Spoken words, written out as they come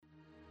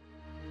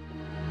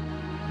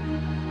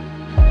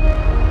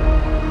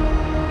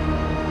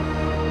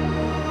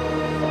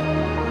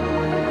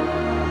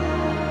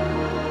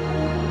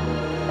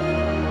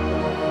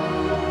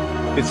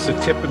It's the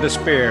tip of the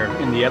spear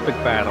in the epic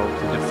battle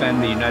to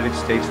defend the United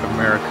States of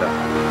America.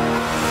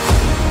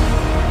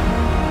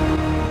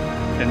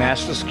 The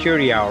National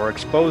Security Hour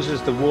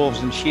exposes the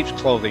wolves in sheep's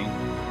clothing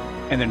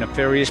and their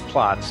nefarious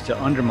plots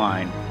to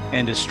undermine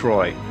and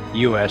destroy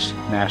U.S.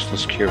 national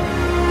security.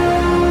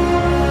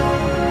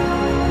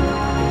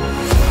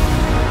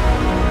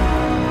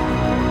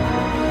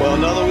 Well,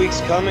 another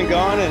week's come and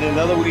gone, and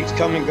another week's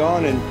come and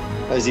gone, and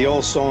as the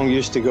old song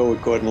used to go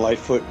with Gordon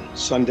Lightfoot,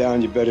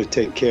 sundown, you better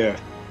take care.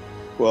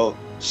 Well,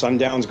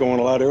 sundown's going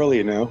a lot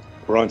earlier now.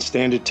 We're on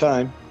standard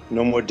time,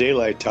 no more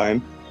daylight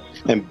time,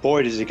 and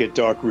boy, does it get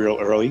dark real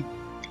early.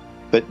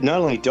 But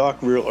not only dark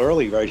real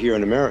early right here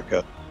in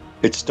America,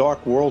 it's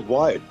dark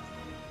worldwide.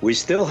 We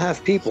still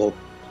have people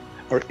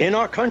in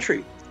our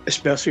country,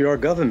 especially our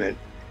government,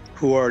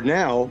 who are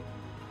now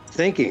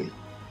thinking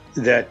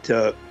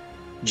that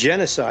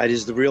genocide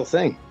is the real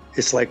thing.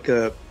 It's like,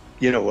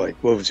 like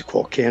what was it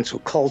called? Cancel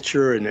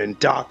culture and then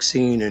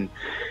doxing and,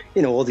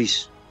 all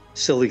these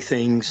silly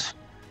things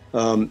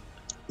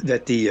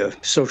that the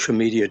social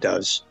media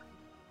does.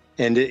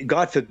 And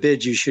God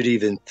forbid you should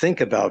even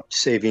think about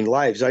saving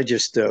lives.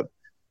 A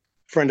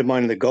friend of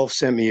mine in the Gulf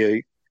sent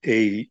me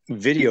a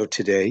video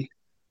today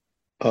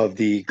of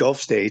the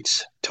Gulf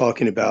states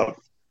talking about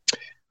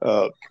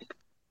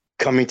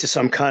coming to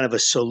some kind of a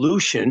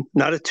solution,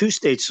 not a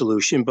two-state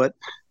solution, but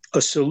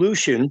a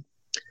solution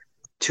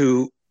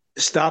to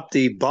stop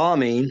the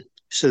bombing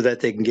so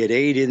that they can get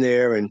aid in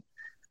there. And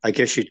I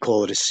guess you'd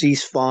call it a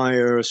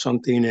ceasefire or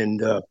something.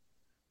 And,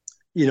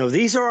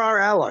 these are our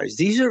allies.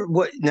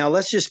 Now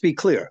let's just be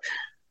clear.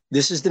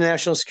 This is the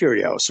National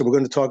Security Hour. So we're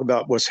going to talk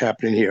about what's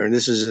happening here. And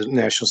this is a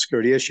national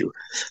security issue.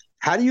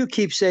 How do you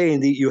keep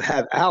saying that you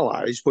have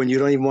allies when you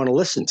don't even want to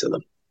listen to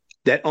them?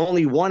 That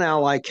only one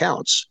ally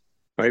counts,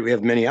 right? We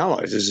have many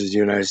allies. This is the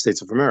United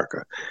States of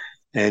America.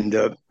 And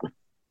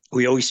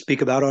we always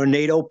speak about our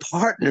NATO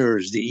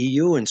partners, the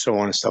EU and so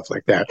on and stuff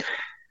like that.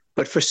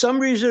 But for some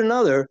reason or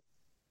another,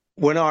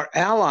 when our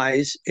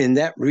allies in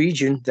that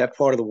region, that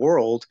part of the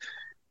world,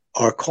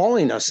 are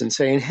calling us and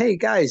saying, hey,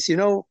 guys,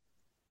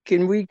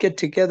 can we get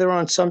together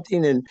on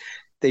something? And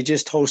they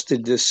just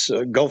hosted this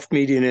Gulf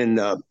meeting in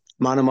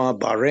Manama,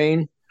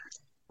 Bahrain,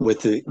 with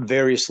the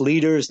various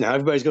leaders. Now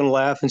everybody's going to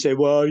laugh and say,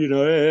 well,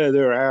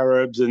 they're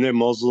Arabs and they're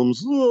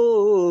Muslims.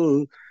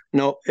 Oh.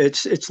 No,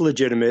 it's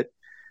legitimate.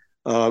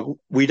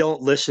 We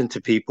don't listen to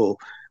people.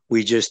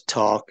 We just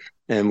talk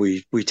and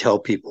we tell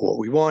people what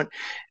we want.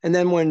 And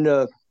then when,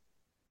 the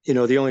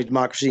only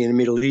democracy in the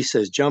Middle East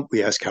says jump,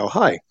 we ask how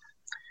high.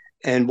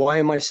 And why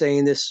am I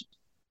saying this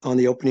on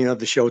the opening of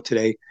the show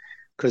today?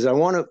 Because I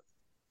want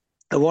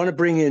to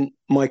bring in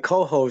my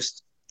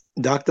co-host,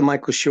 Dr.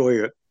 Michael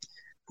Scheuer,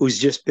 who's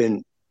just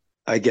been,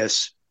 I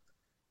guess,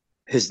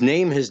 his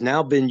name has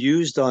now been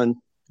used on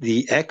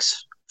the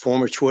X,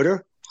 former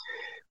Twitter,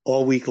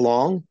 all week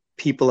long.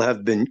 People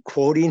have been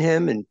quoting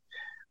him and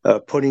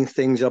putting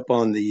things up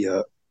on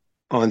the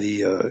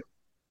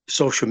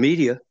social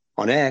media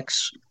on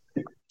X,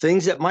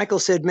 things that Michael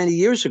said many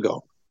years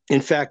ago. In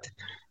fact,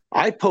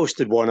 I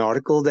posted one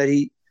article that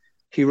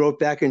he wrote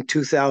back in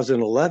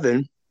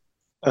 2011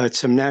 at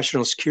some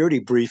national security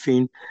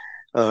briefing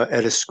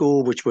at a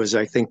school, which was,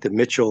 I think, the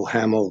Mitchell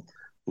Hamel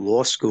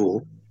Law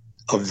School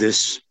of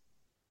this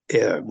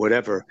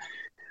whatever,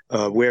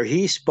 where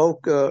he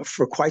spoke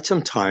for quite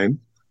some time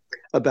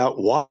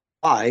about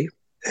why,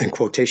 in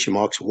quotation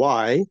marks,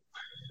 why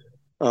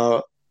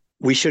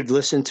we should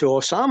listen to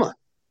Osama.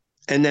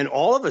 And then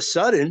all of a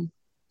sudden,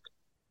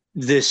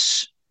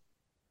 this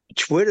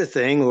Twitter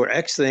thing or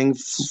X thing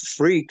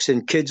freaks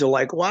and kids are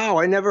like, wow,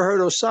 I never heard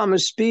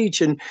Osama's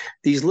speech. And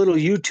these little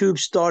YouTubes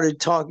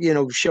started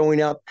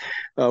showing up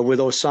with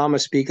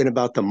Osama speaking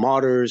about the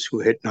martyrs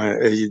who hit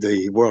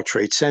the World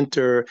Trade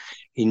Center.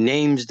 He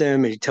names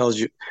them and he tells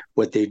you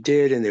what they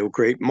did and they were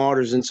great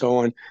martyrs and so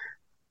on.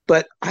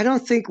 But I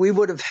don't think we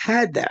would have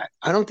had that.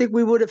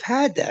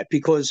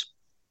 Because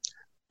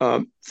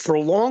for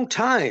a long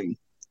time,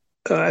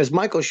 as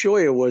Michael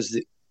Scheuer was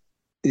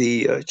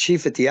the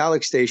chief at the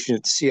Alex station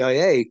at the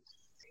CIA,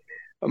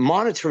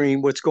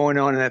 monitoring what's going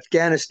on in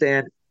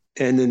Afghanistan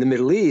and in the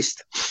Middle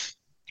East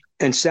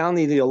and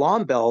sounding the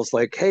alarm bells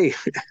like, hey,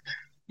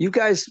 you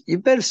guys, you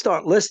better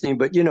start listening.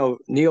 But,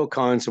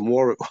 neocons and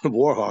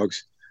war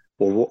hogs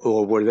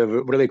or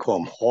whatever, what do they call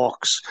them?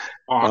 Hawks.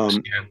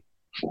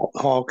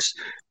 Hawks.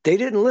 They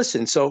didn't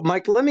listen. So,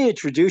 Mike, let me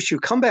introduce you.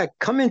 Come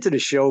into the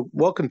show.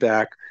 Welcome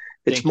back.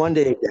 It's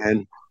Monday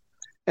again.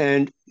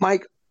 And,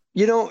 Mike,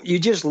 you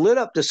just lit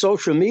up the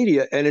social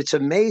media, and it's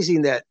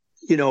amazing that,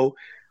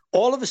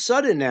 all of a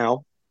sudden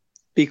now,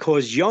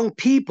 because young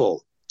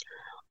people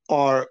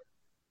are,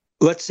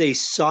 let's say,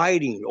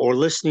 siding or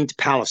listening to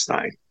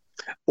Palestine,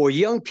 or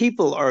young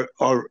people are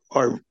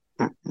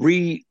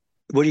reposting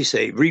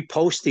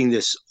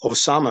this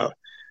Osama,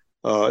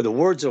 the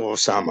words of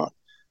Osama,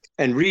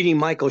 and reading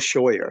Michael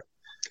Scheuer.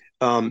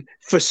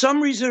 For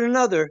some reason or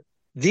another,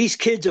 these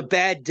kids are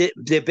bad.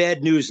 They're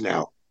bad news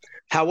now.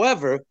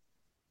 However,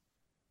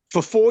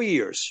 for 4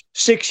 years,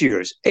 6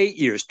 years, 8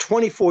 years,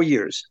 24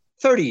 years,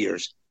 30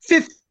 years,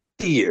 50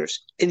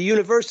 years in the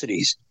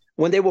universities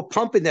when they were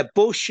pumping that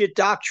bullshit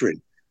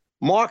doctrine,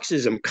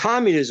 Marxism,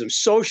 communism,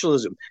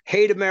 socialism,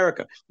 hate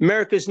America,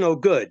 America's no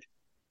good.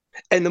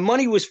 And the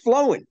money was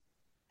flowing.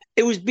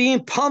 It was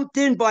being pumped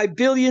in by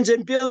billions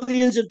and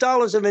billions of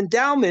dollars of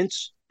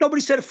endowments.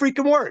 Nobody said a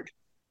freaking word,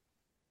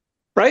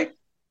 right?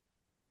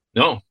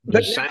 No,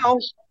 but now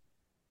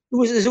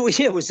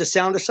it was the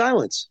sound of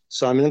silence,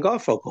 Simon and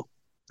Garfunkel.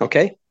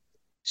 Okay,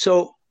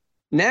 so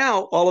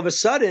now all of a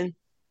sudden,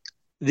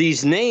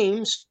 these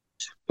names,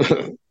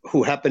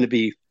 who happen to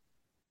be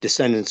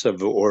descendants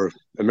of or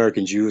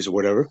American Jews or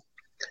whatever,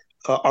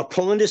 are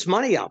pulling this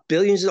money out,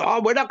 billions.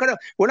 We're not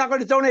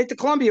gonna donate to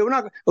Columbia. We're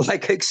not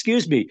like,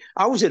 excuse me.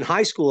 I was in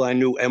high school. I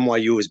knew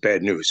NYU was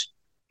bad news.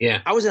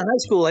 Yeah, I was in high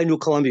school. I knew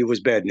Columbia was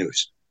bad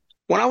news.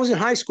 When I was in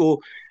high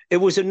school, it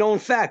was a known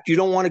fact. You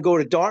don't want to go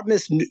to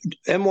Dartmouth,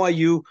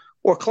 NYU,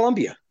 or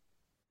Columbia.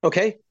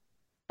 Okay,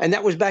 and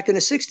that was back in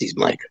the '60s,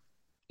 Mike.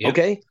 Yeah.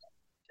 Okay,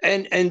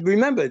 and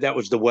remember, that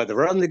was the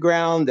Weather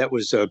Underground. That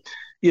was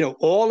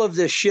all of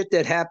the shit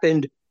that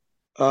happened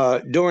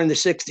during the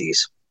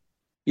 '60s.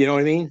 You know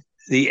what I mean?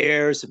 The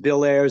Ayers,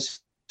 Bill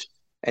Ayers,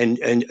 and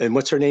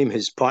what's her name?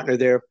 His partner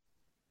there,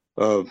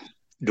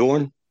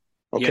 Dorn.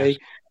 Okay,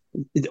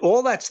 yes.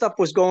 All that stuff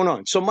was going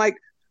on. So, Mike,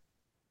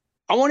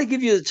 I want to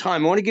give you the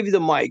time. I want to give you the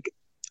mic.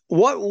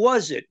 What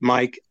was it,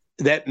 Mike,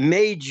 that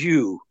made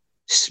you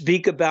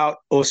speak about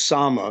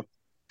Osama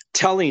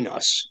telling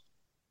us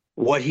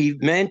what he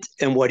meant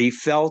and what he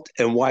felt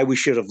and why we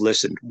should have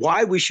listened?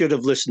 Why we should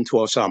have listened to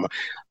Osama?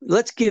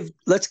 Let's give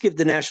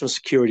the National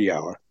Security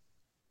Hour.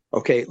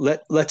 Okay,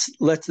 let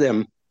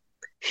them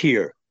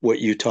hear what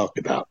you talked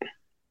about.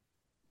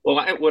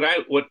 Well,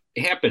 what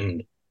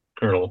happened,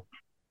 Colonel,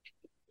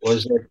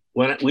 was that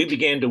when we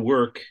began to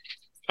work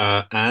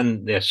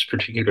on this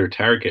particular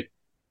target,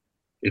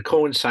 it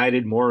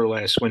coincided more or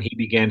less when he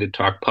began to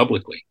talk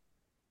publicly.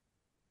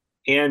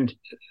 And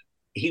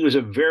he was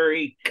a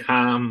very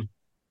calm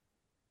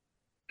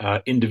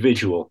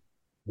individual,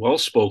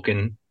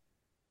 well-spoken,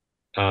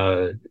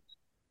 and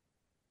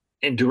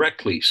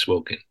directly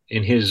spoken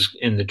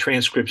in the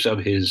transcripts of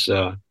his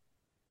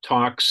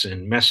talks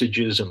and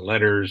messages and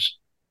letters.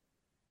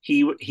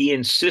 He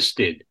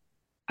insisted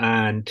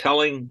on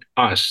telling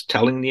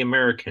the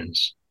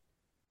Americans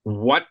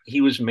what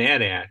he was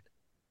mad at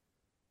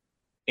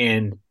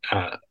and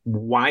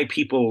why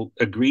people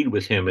agreed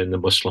with him in the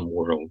Muslim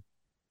world.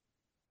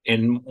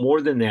 And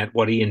more than that,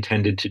 what he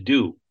intended to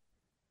do.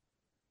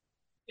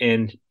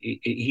 And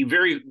he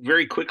very,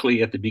 very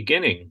quickly at the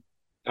beginning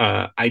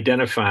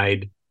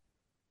identified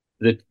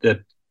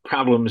the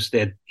problems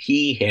that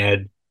he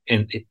had,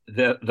 and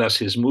thus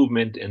his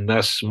movement, and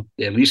thus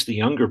at least the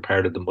younger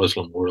part of the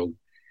Muslim world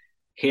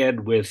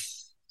had with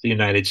the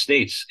United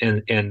States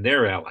and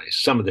their allies,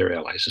 some of their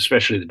allies,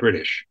 especially the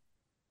British.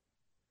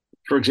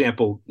 For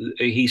example,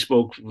 he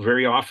spoke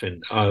very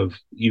often of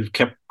you've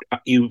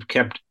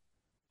kept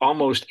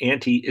almost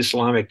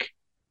anti-Islamic,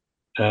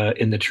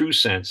 in the true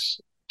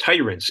sense,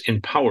 tyrants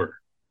in power,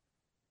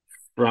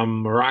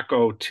 from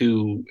Morocco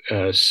to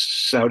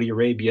Saudi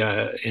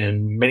Arabia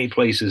and many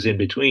places in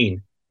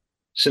between,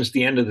 since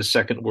the end of the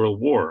Second World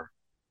War.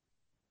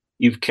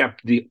 You've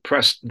kept the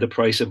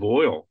price of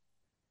oil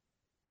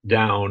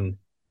down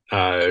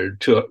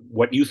to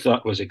what you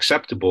thought was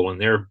acceptable,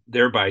 and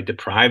thereby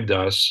deprived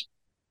us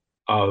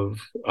of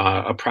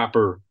a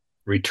proper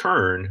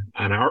return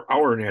on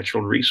our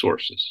natural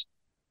resources.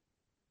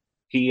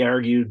 He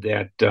argued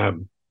that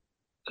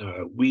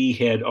we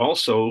had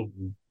also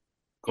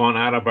gone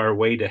out of our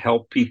way to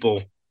help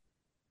people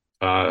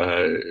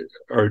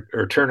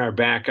or turn our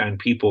back on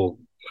people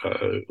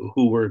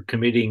who were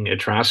committing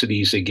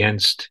atrocities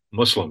against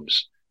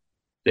Muslims.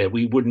 That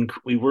we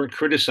weren't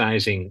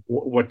criticizing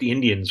what the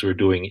Indians were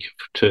doing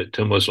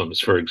to Muslims,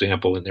 for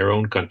example, in their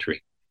own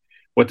country,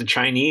 what the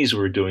Chinese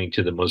were doing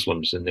to the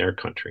Muslims in their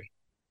country.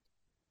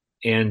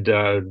 And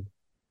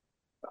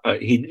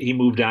he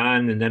moved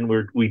on, and then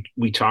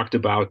we talked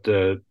about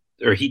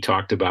he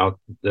talked about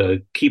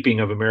the keeping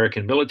of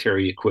American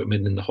military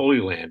equipment in the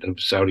Holy Land of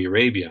Saudi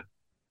Arabia.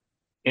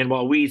 And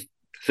while we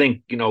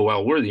think,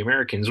 well, we're the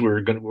Americans,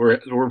 we're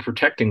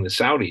protecting the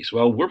Saudis.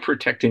 Well, we're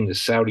protecting the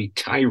Saudi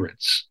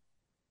tyrants.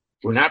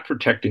 We're not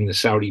protecting the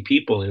Saudi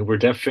people, and we're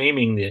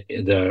defaming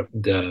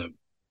the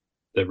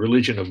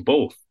religion of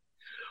both.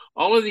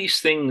 All of these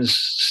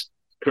things,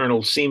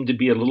 Colonel, seem to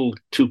be a little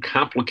too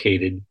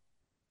complicated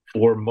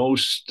for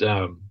most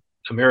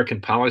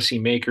American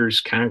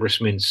policymakers,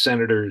 congressmen,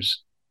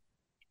 senators,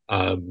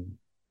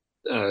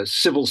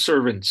 civil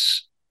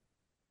servants.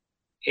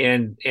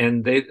 And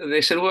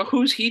they said, well,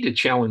 who's he to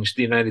challenge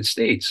the United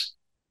States?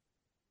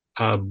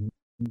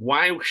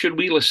 Why should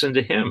we listen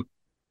to him?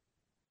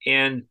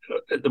 And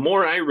the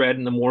more I read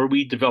and the more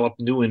we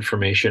developed new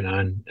information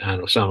on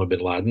Osama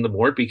bin Laden, the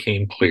more it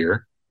became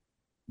clear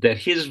that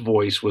his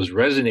voice was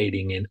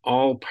resonating in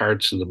all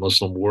parts of the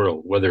Muslim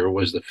world, whether it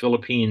was the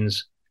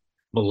Philippines,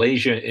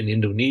 Malaysia, and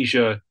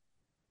Indonesia,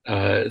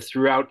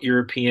 throughout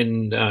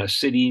European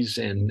cities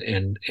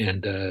and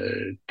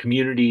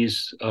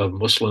communities of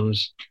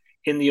Muslims,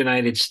 in the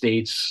United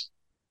States,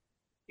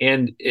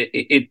 And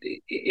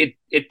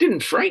it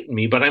didn't frighten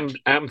me, but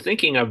I'm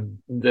thinking of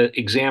the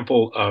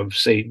example of,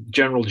 say,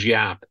 General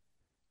Giap,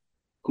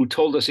 who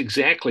told us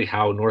exactly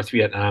how North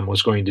Vietnam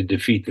was going to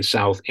defeat the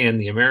South and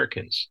the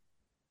Americans.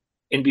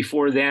 And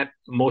before that,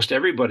 most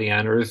everybody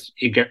on Earth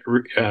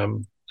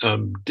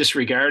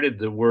disregarded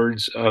the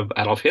words of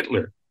Adolf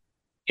Hitler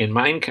in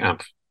Mein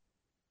Kampf,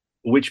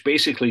 which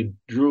basically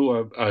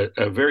drew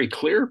a very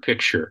clear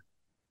picture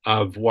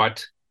of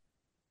what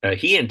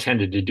he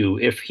intended to do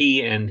if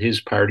he and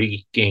his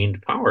party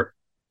gained power.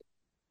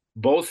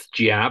 Both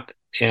Giap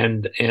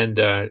and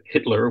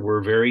Hitler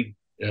were very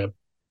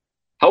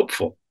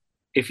helpful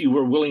if you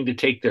were willing to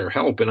take their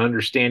help in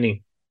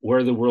understanding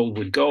where the world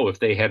would go if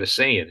they had a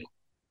say in it.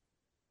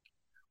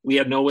 We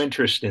had no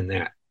interest in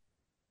that.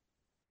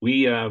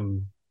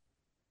 To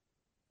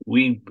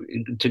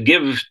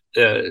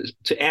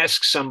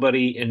ask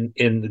somebody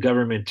in the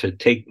government to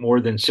take more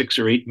than 6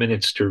 or 8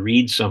 minutes to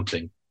read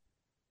something,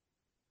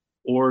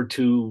 or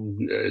to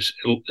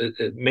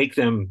make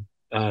them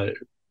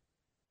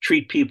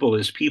treat people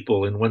as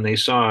people, and when they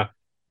saw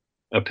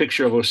a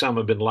picture of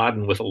Osama bin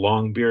Laden with a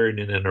long beard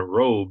and in a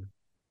robe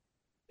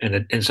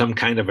and some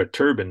kind of a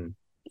turban,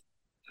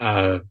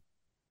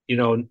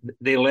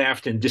 they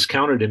laughed and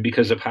discounted him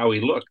because of how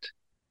he looked.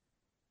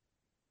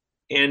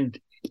 And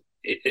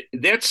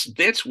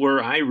that's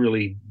where I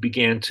really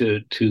began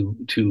to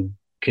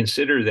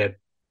consider that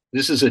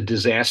this is a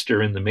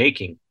disaster in the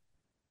making.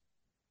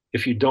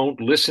 If you don't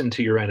listen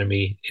to your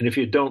enemy, and if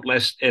you don't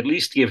at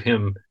least give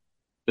him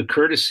the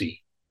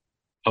courtesy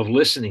of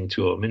listening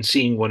to him and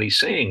seeing what he's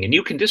saying, and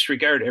you can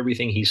disregard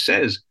everything he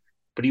says,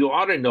 but you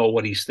ought to know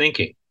what he's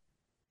thinking,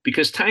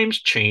 because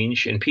times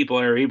change and people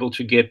are able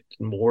to get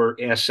more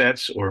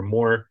assets or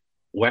more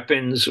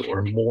weapons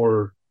or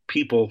more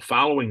people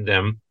following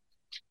them.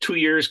 2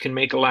 years can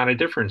make a lot of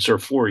difference, or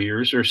 4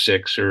 years or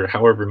 6 or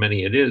however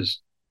many it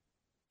is.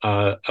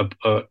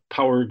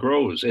 Power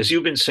grows, as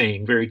you've been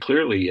saying very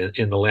clearly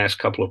in the last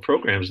couple of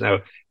programs. Now,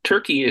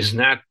 Turkey is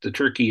not the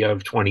Turkey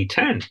of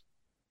 2010.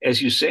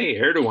 As you say,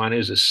 Erdogan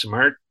is a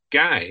smart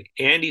guy,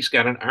 and he's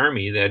got an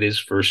army that is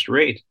first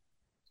rate.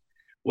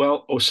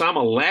 Well,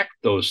 Osama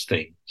lacked those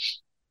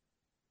things.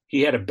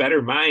 He had a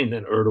better mind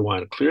than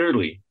Erdogan,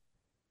 clearly.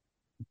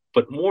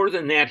 But more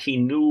than that, he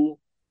knew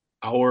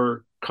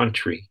our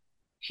country.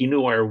 He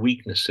knew our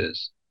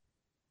weaknesses.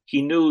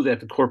 He knew that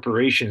the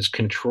corporations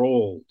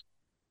controlled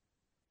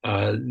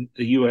the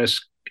U.S.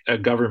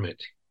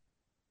 government.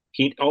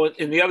 And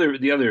the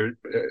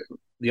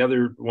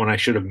other one I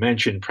should have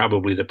mentioned,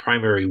 probably the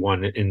primary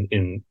one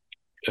in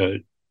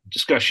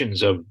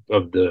discussions of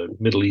the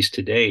Middle East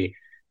today,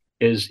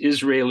 is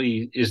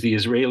the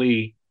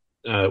Israeli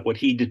what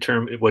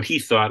he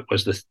thought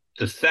was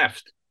the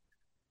theft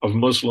of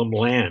Muslim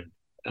land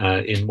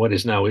in what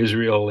is now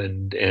Israel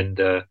and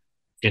in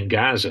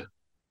Gaza.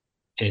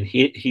 And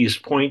his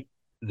point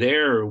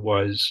there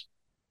was,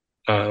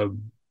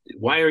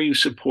 why are you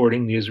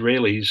supporting the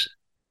Israelis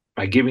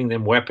by giving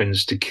them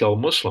weapons to kill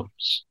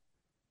Muslims?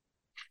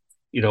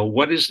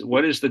 What is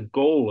the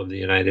goal of the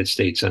United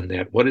States on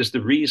that? What is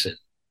the reason?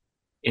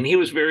 And he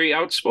was very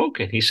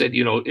outspoken. He said,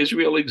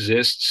 Israel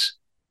exists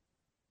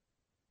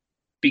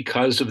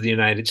because of the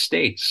United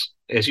States.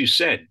 As you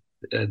said,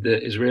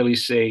 the Israelis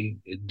say,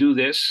 do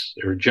this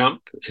or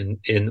jump, and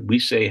we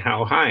say,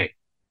 how high?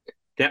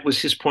 That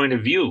was his point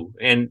of view.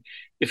 And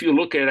if you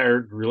look at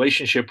our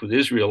relationship with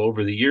Israel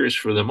over the years,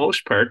 for the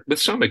most part, with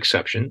some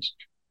exceptions,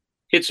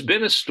 it's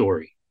been a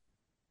story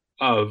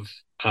of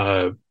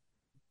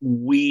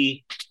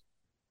we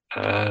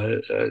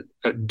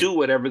do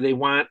whatever they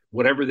want,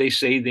 whatever they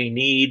say they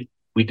need.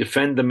 We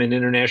defend them in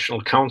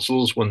international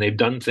councils when they've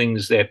done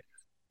things that,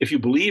 if you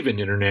believe in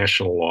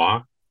international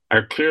law,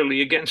 are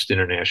clearly against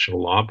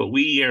international law. But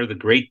we are the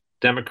great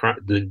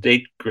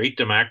great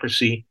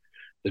democracy,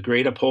 the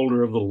great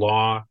upholder of the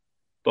law.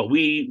 But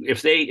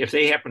if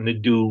they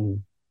happen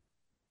to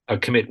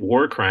commit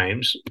war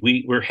crimes,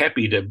 we're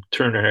happy to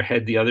turn our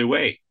head the other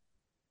way.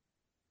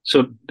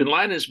 So bin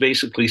Laden has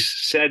basically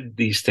said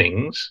these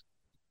things,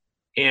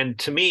 and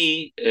to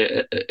me,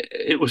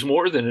 it was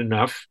more than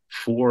enough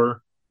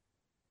for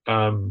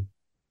to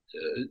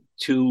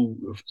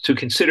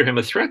consider him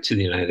a threat to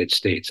the United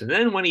States. And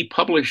then when he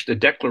published a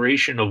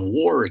declaration of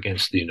war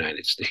against the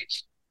United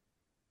States,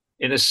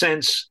 in a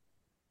sense,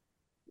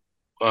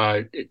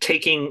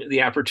 taking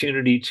the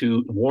opportunity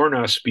to warn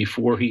us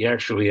before he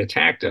actually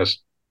attacked us,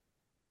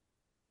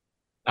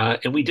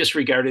 and we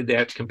disregarded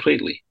that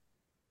completely.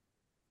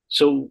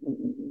 So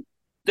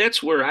that's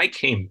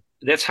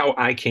how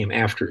I came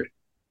after it,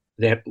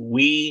 that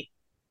we,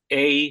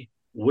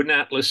 would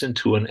not listen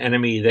to an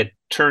enemy that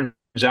turned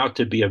out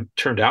to be a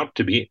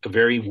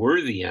very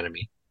worthy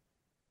enemy.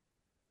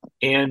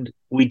 And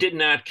we did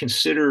not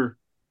consider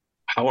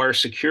how our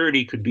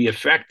security could be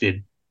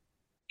affected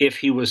if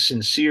he was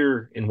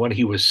sincere in what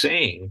he was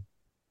saying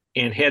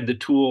and had the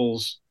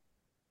tools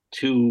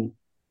to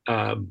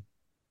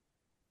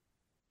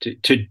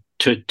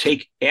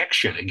take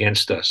action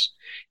against us.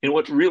 And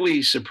what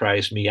really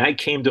surprised me, I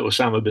came to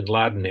Osama bin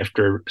Laden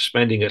after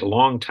spending a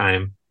long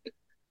time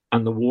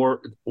on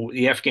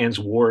the Afghans'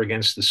 war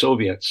against the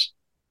Soviets,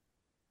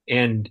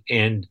 and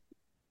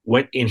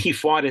he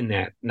fought in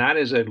that, not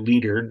as a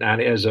leader, not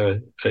as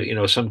a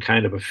some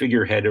kind of a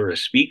figurehead or a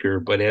speaker,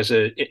 but as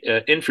a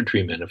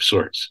infantryman of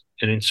sorts,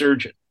 an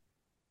insurgent.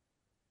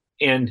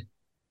 And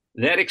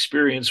that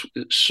experience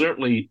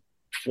certainly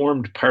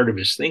formed part of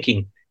his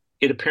thinking.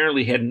 It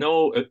apparently had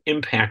no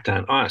impact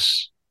on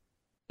us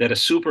that a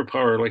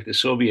superpower like the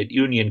Soviet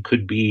Union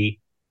could be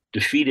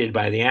defeated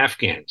by the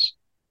Afghans.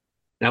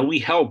 Now, we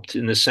helped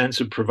in the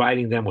sense of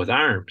providing them with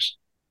arms,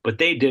 but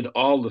they did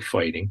all the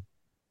fighting.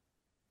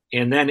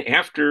 And then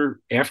after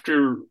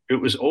it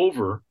was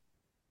over,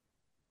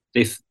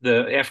 the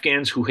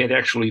Afghans who had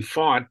actually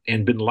fought,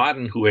 and bin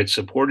Laden who had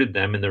supported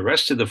them, and the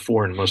rest of the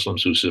foreign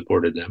Muslims who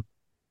supported them,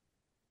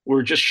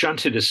 were just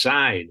shunted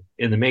aside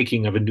in the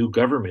making of a new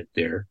government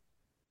there.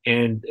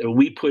 And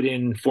we put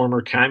in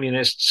former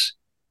communists,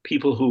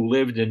 people who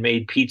lived and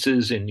made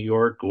pizzas in New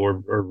York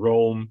or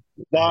Rome.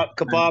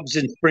 Kebabs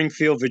in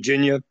Springfield,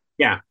 Virginia.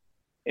 Yeah.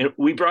 And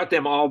we brought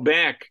them all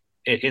back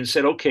and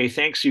said, okay,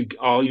 thanks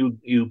all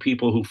you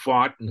people who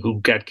fought and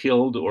who got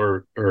killed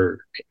or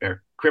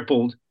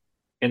crippled,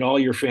 and all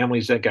your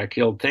families that got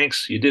killed.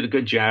 Thanks, you did a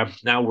good job.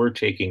 Now we're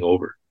taking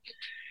over.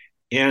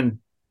 And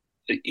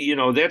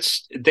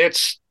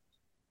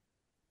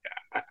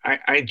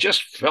I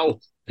just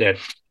felt that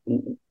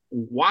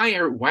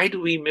why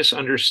do we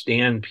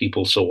misunderstand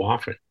people so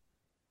often?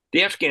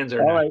 The Afghans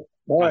are all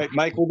right,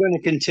 Mike. We're going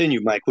to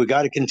continue, Mike. We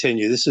got to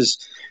continue. This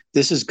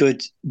is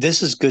good.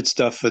 This is good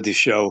stuff for the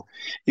show.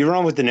 You're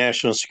on with the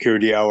National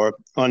Security Hour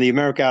on the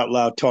America Out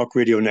Loud Talk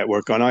Radio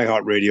Network, on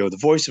iHeartRadio, the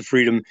voice of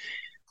freedom,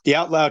 the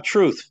Out Loud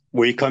Truth,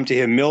 where you come to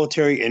hear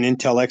military and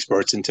intel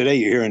experts. And today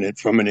you're hearing it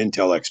from an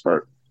intel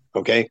expert.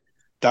 Okay,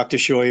 Dr.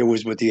 Shoya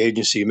was with the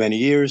agency many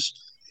years.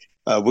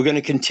 We're going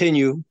to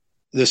continue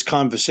this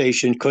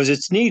conversation because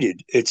it's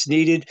needed. It's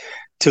needed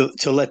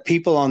to let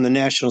people on the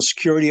National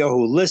Security Hour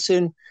who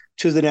listen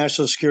to the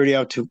National Security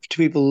Hour, to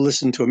people who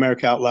listen to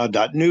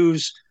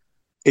AmericaOutloud.news.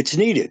 It's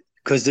needed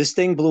because this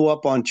thing blew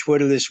up on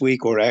Twitter this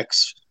week, or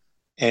X,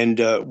 and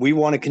we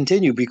want to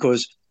continue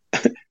because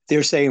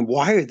they're saying,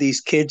 why are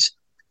these kids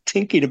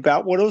thinking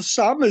about what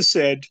Osama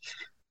said?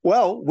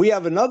 Well, we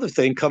have another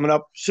thing coming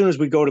up as soon as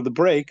we go to the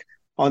break.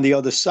 On the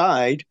other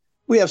side,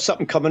 we have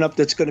something coming up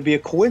that's going to be a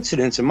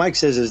coincidence. And Mike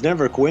says there's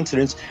never a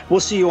coincidence. We'll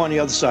see you on the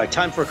other side.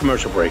 Time for a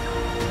commercial break.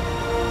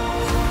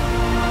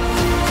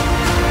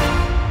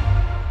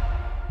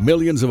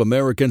 Millions of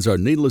Americans are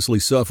needlessly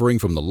suffering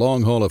from the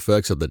long-haul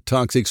effects of the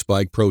toxic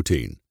spike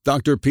protein.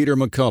 Dr. Peter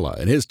McCullough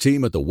and his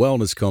team at the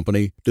Wellness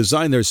Company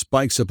designed their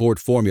spike support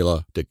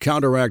formula to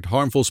counteract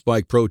harmful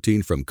spike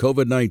protein from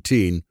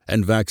COVID-19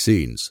 and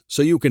vaccines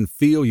so you can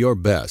feel your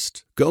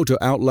best. Go to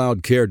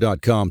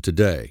OutLoudCare.com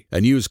today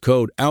and use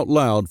code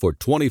OUTLOUD for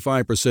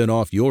 25%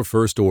 off your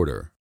first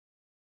order.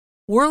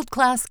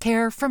 World-class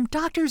care from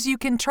doctors you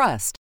can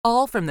trust,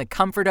 all from the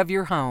comfort of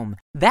your home.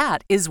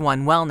 That is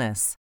One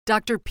Wellness.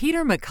 Dr.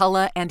 Peter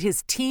McCullough and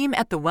his team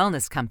at the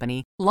Wellness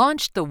Company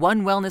launched the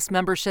One Wellness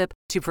membership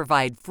to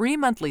provide free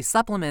monthly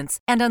supplements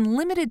and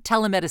unlimited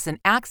telemedicine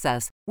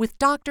access with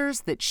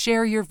doctors that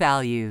share your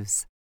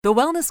values. The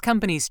Wellness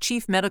Company's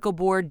Chief Medical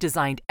Board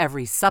designed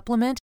every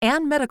supplement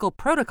and medical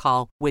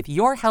protocol with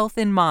your health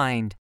in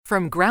mind.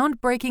 From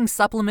groundbreaking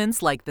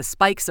supplements like the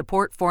Spike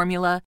Support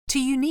Formula to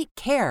unique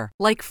care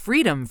like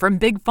Freedom from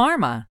Big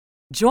Pharma.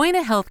 Join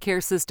a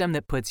healthcare system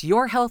that puts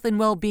your health and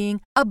well-being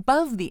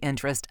above the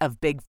interest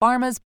of Big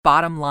Pharma's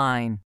bottom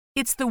line.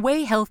 It's the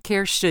way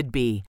healthcare should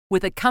be,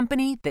 with a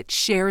company that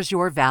shares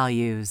your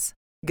values.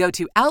 Go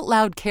to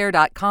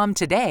OutLoudCare.com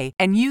today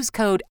and use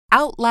code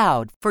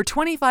OUTLOUD for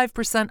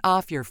 25%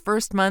 off your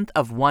first month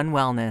of One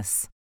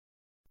Wellness.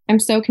 I'm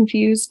so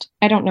confused.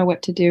 I don't know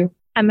what to do.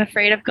 I'm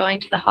afraid of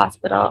going to the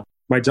hospital.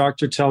 My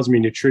doctor tells me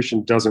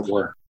nutrition doesn't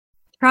work.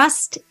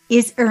 Trust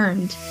is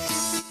earned.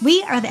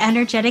 We are the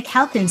Energetic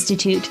Health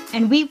Institute,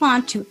 and we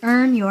want to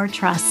earn your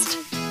trust.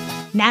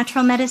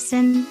 Natural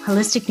medicine,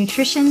 holistic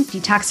nutrition,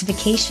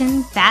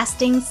 detoxification,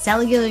 fasting,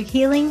 cellular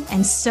healing,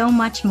 and so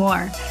much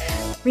more.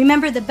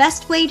 Remember, the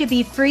best way to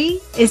be free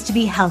is to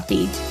be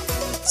healthy.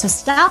 So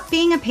stop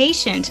being a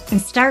patient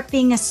and start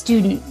being a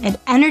student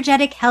at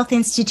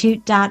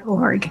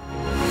energetichealthinstitute.org.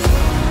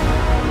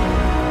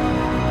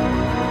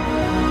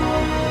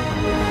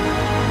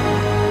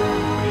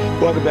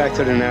 Welcome back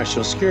to the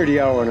National Security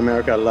Hour on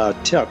America Out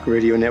Loud Talk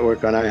Radio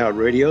Network, on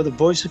iHeartRadio, the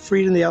voice of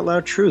freedom, the Out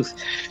Loud Truth,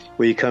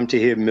 where you come to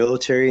hear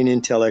military and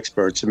intel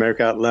experts.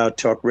 America Out Loud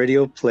Talk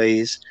Radio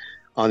plays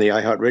on the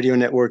iHeartRadio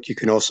Network. You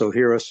can also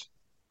hear us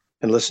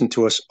and listen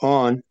to us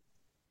on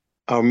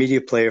our media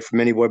player from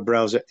any web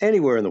browser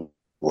anywhere in the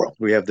world.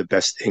 We have the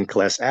best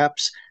in-class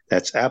apps.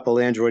 That's Apple,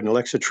 Android, and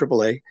Alexa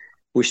AAA.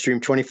 We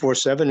stream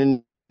 24/7,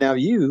 and now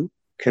you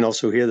can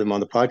also hear them on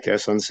the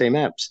podcast on the same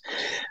apps.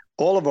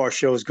 All of our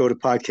shows go to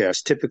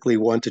podcast, typically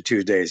 1 to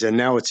 2 days, and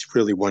now it's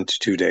really 1 to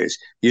 2 days.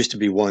 Used to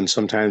be one,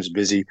 sometimes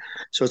busy.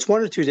 So it's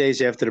 1 or 2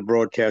 days after the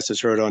broadcast is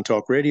heard on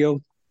talk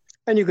radio.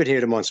 And you could hear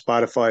them on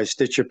Spotify,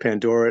 Stitcher,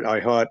 Pandora,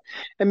 iHeart,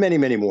 and many,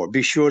 many more.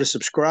 Be sure to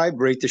subscribe,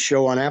 rate the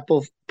show on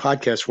Apple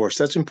Podcasts for us.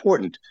 That's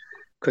important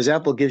because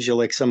Apple gives you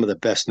like some of the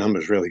best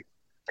numbers, really.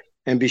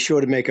 And be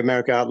sure to make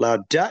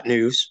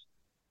AmericaOutloud.news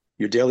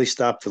your daily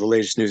stop for the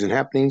latest news and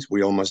happenings.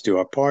 We all must do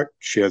our part,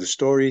 share the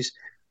stories,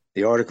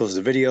 the articles,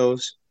 the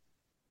videos,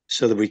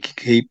 so that we can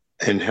keep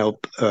and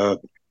help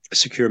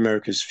secure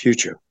America's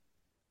future.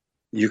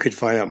 You could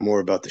find out more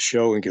about the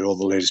show and get all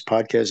the latest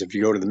podcasts if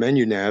you go to the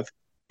menu nav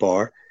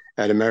bar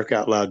at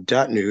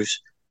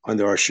AmericaOutloud.news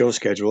under our show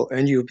schedule,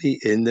 and you'll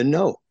be in the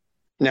know.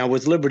 Now,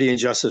 with liberty and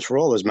justice for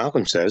all, as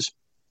Malcolm says,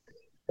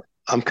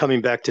 I'm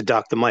coming back to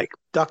Dr. Mike.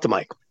 Dr.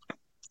 Mike,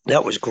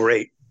 that was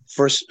great.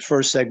 First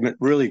segment,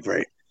 really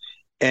great.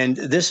 And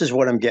this is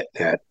what I'm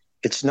getting at.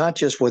 It's not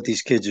just what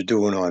these kids are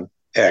doing on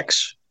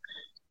X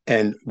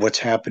and what's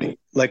happening.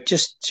 Like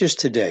just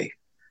today,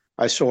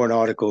 I saw an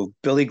article,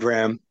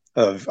 Franklin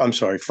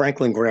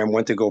Graham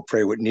went to go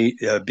pray with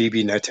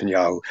Bibi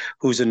Netanyahu,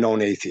 who's a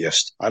known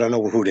atheist. I don't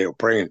know who they were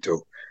praying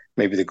to,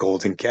 maybe the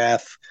Golden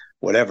Calf,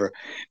 whatever.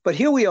 But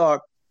here we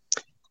are.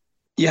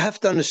 You have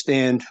to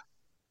understand,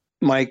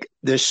 Mike,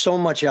 there's so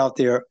much out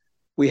there.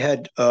 We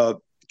had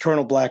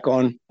Colonel Black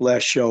on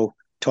last show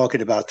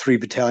talking about 3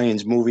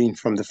 battalions moving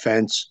from the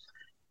fence.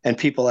 And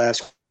people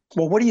ask,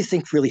 well, what do you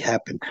think really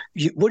happened?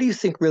 What do you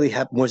think really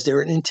happened? Was there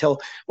an intel?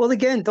 Well,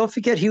 again, don't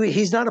forget,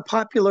 he's not a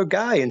popular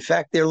guy. In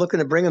fact, they're looking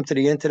to bring him to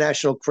the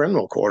International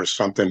Criminal Court or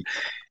something.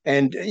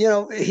 And,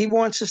 he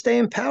wants to stay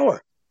in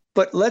power.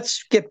 But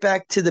let's get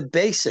back to the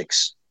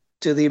basics,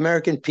 to the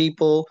American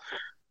people,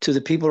 to the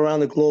people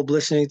around the globe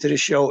listening to the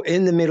show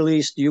in the Middle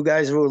East. You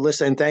guys who are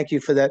listening, thank you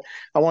for that.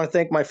 I want to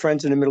thank my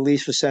friends in the Middle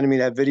East for sending me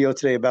that video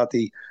today about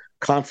the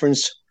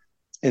conference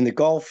in the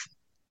Gulf.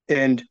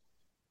 And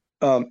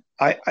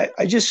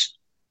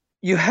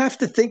you have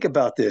to think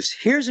about this.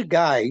 Here's a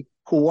guy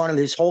who wanted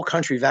his whole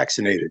country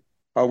vaccinated.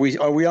 Are we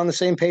on the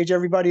same page,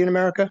 everybody in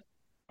America?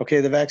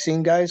 Okay, the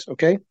vaccine guys,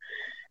 okay?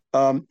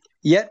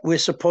 Yet we're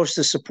supposed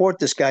to support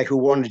this guy who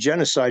wanted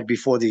genocide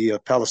before the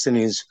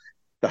Palestinians,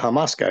 the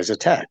Hamas guys,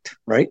 attacked,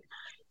 right?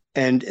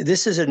 And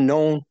this is a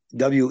known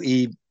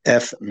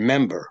WEF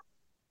member,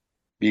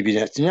 Bibi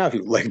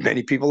Netanyahu, like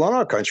many people in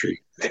our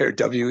country. They're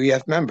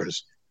WEF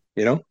members,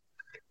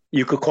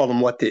 You could call them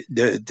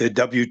the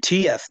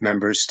WTF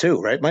members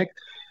too, right, Mike?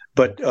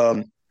 But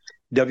WTF,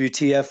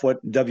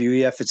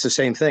 WEF, it's the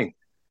same thing.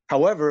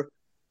 However,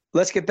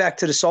 let's get back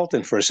to the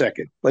Sultan for a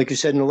second. Like you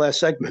said in the last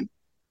segment,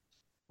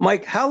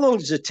 Mike, how long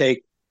does it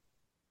take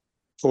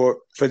for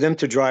them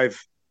to drive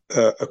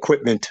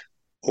equipment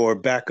or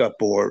backup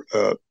or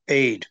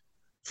aid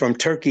from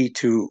Turkey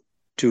to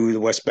the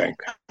West Bank?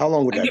 How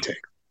long would that take?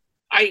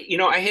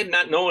 I had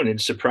not known, and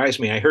it surprised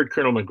me. I heard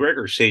Colonel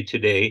McGregor say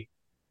today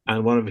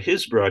on one of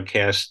his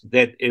broadcasts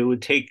that it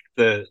would take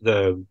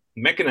the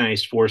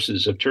mechanized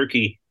forces of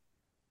Turkey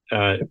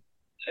no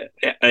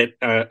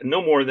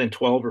more than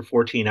 12 or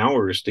 14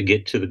 hours to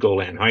get to the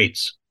Golan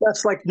Heights.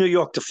 That's like New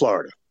York to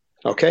Florida,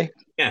 okay?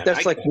 Yeah,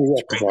 that's like New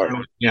York to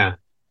Florida. Yeah.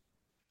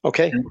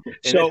 Okay. And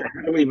so it's a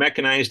highly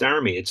mechanized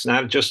army. It's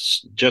not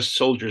just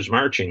soldiers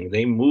marching.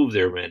 They move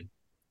their men.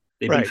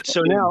 Right.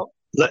 So now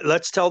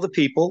let's tell the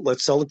people,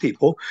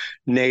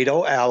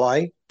 NATO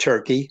ally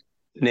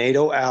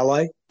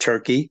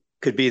Turkey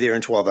could be there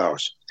in 12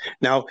 hours.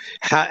 Now,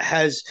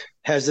 has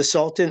the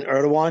Sultan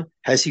Erdogan,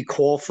 has he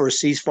called for a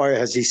ceasefire?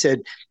 Has he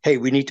said, hey,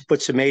 we need to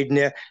put some aid in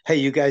there? Hey,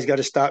 you guys got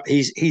to stop.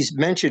 He's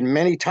mentioned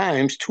many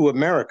times to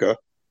America,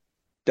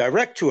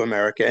 direct to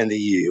America and the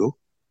EU,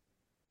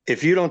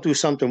 if you don't do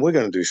something, we're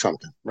going to do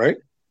something, right?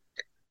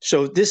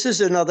 So this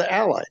is another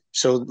ally.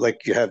 So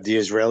like you have the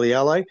Israeli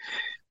ally,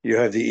 you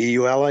have the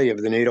EU ally, you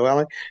have the NATO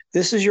ally.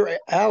 This is your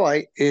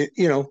ally,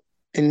 in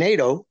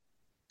NATO,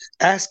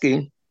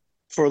 asking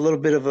for a little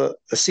bit of a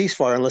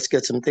ceasefire and let's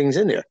get some things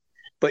in there.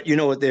 But you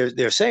know what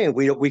they're saying?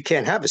 We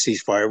can't have a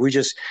ceasefire. We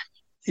just,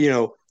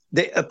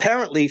 they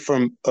apparently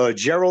from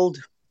Gerald,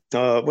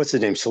 what's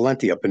his name?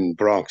 Salenti up in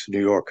Bronx,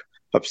 New York,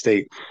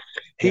 upstate.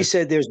 He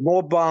said there's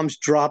more bombs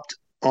dropped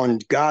on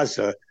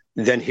Gaza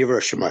than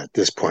Hiroshima at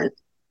this point.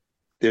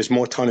 There's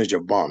more tonnage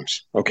of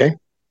bombs. Okay.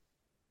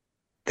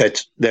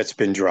 That's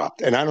been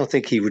dropped. And I don't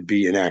think he would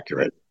be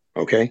inaccurate.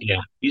 Okay.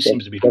 Yeah. He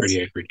seems to be a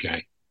pretty accurate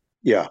guy.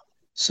 Yeah.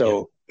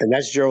 So, and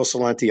that's Gerald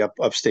Salenti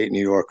upstate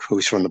New York,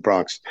 who's from the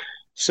Bronx.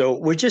 So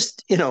we're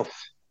just,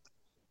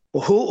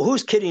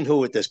 who's kidding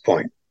who at this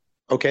point?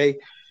 Okay.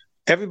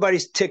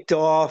 Everybody's ticked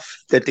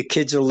off that the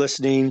kids are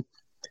listening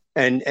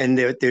and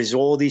there's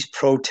all these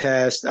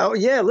protests. Oh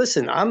yeah.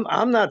 Listen,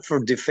 I'm not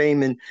for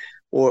defaming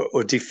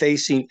or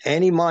defacing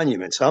any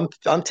monuments.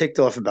 I'm ticked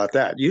off about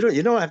that.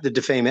 You don't have to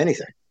defame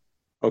anything.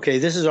 Okay.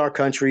 This is our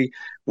country,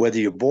 whether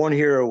you're born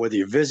here or whether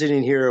you're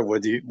visiting here or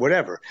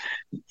whatever,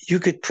 you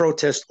could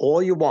protest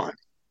all you want,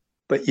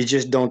 but you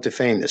just don't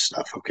defame this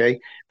stuff. Okay.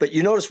 But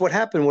you notice what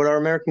happened with our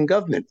American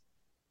government.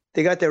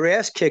 They got their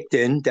ass kicked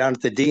in down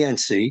at the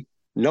DNC.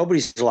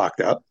 Nobody's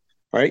locked up.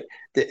 Right.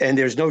 And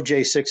there's no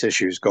J6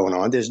 issues going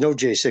on. There's no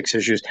J6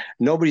 issues.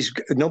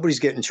 Nobody's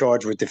getting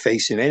charged with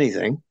defacing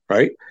anything.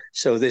 Right.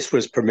 So this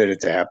was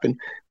permitted to happen.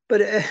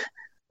 But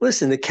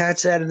listen, the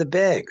cat's out of the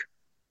bag.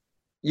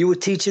 You were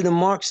teaching them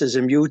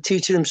Marxism. You were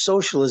teaching them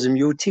socialism.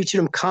 You were teaching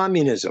them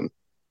communism.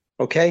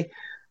 Okay?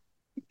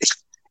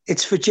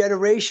 It's for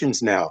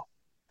generations now.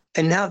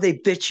 And now they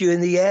bit you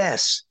in the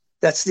ass.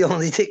 That's the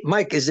only thing.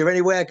 Mike, is there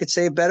any way I could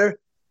say it better?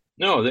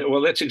 No,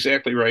 well, that's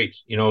exactly right.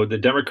 You know, the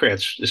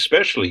Democrats,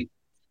 especially,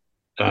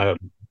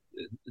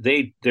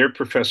 their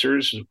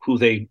professors, who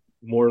they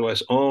more or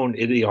less own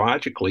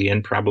ideologically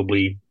and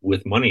probably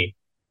with money,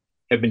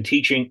 have been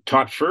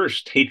taught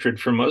first hatred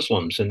for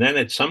Muslims, and then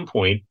at some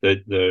point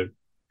the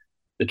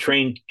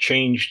train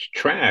changed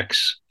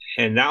tracks,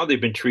 and now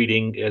they've been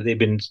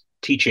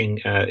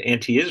teaching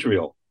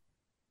anti-Israel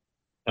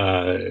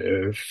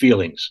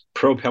feelings,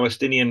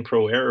 pro-Palestinian,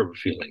 pro-Arab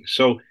feelings.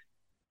 So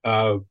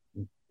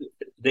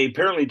they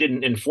apparently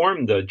didn't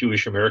inform the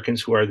Jewish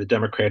Americans, who are the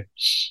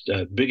Democrats'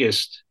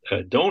 biggest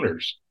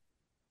donors.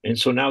 And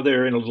so now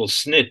they're in a little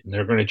snit, and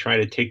they're going to try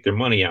to take their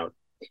money out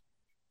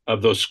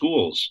of those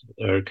schools,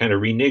 or kind of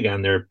renege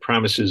on their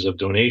promises of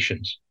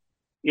donations.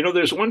 You know,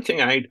 there's one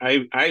thing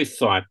I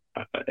thought,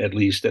 at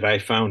least, that I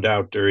found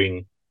out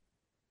during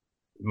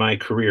my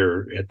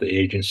career at the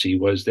agency,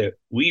 was that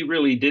we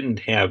really didn't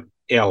have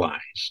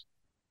allies,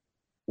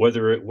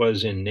 whether it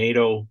was in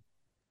NATO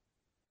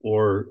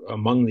or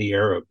among the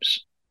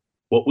Arabs.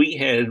 What we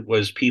had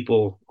was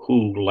people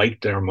who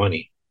liked our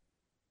money.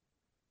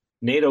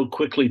 NATO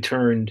quickly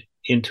turned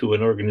into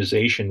an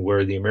organization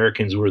where the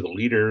Americans were the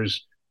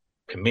leaders,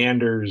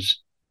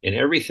 commanders, and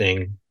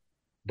everything,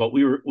 but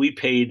we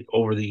paid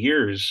over the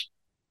years,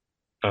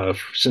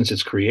 since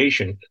its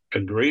creation, a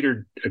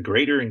greater and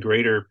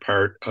greater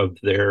part of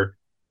their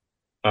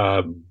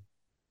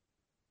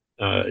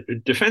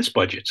defense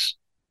budgets.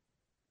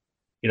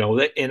 You know,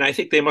 and I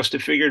think they must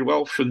have figured,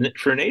 well,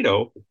 for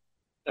NATO,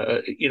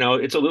 you know,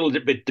 it's a little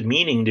bit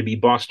demeaning to be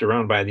bossed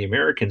around by the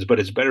Americans, but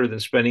it's better than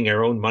spending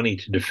our own money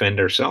to defend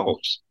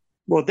ourselves.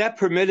 Well, that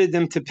permitted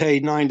them to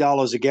pay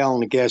 $9 a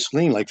gallon of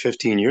gasoline like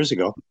 15 years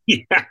ago.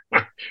 Yeah,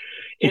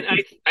 and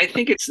I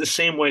think it's the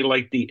same way,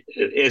 like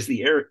as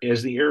the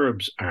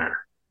Arabs are.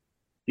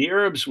 The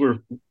Arabs were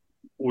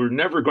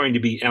never going to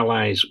be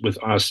allies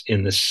with us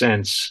in the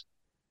sense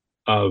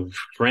of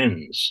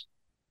friends.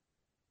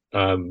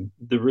 The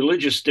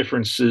religious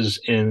differences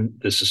and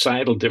the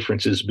societal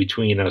differences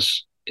between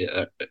us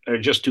are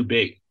just too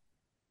big.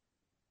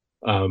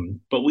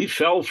 But we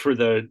fell for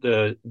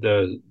the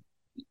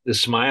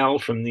smile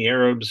from the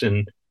Arabs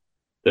and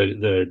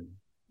the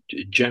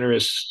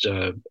generous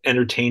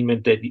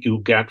entertainment that you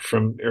got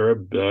from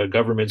Arab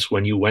governments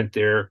when you went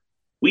there.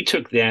 We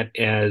took that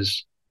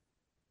as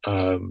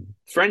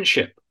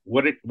friendship.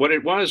 What it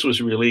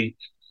was really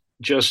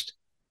just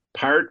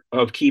part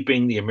of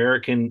keeping the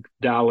American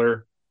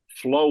dollar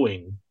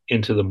flowing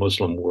into the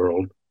Muslim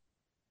world,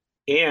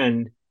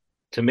 and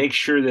to make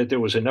sure that there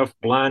was enough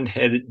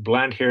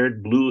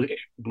blonde-haired,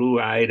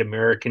 blue-eyed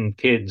American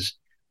kids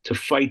to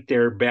fight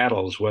their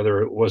battles,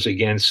 whether it was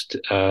against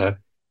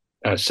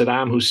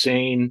Saddam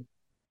Hussein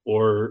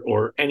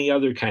or any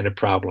other kind of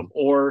problem,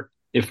 or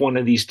if one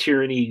of these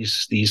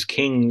tyrannies, these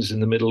kings in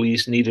the Middle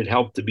East, needed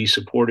help to be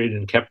supported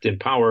and kept in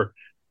power,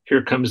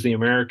 here comes the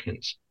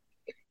Americans.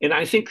 And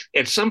I think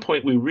at some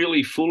point we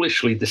really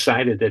foolishly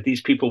decided that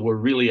these people were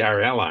really our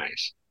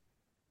allies.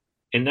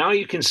 And now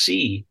you can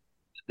see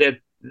that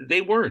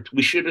they weren't.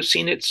 We should have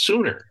seen it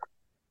sooner.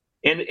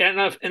 And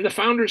the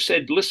founders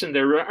said, listen,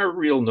 there are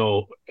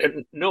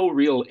no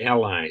real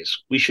allies.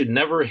 We should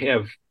never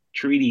have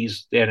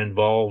treaties that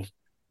involve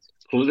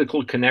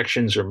political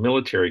connections or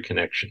military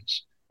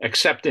connections,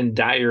 except in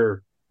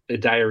dire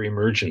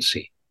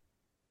emergency,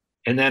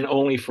 and then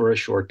only for a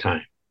short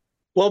time.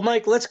 Well,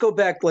 Mike, let's go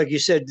back. Like you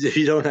said,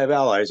 you don't have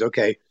allies.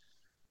 Okay.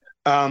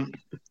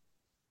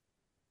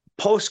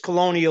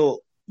 Post-colonial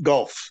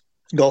Gulf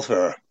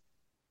era.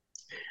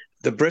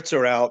 The Brits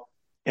are out,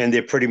 and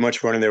they're pretty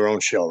much running their own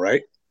show,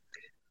 right?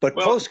 But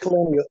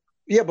post-colonial,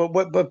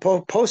 but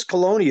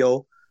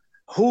post-colonial,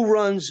 who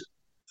runs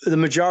the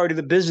majority of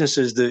the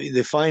businesses,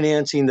 the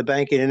financing, the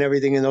banking, and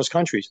everything in those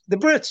countries? The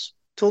Brits,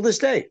 till this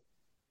day.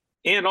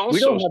 And also,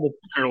 we don't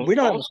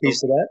have a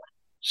piece of that.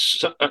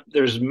 So,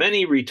 there's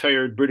many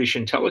retired British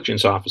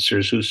intelligence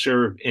officers who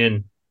serve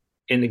in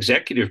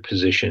executive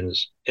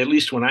positions, at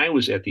least when I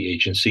was at the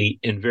agency,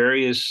 in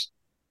various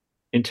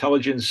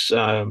intelligence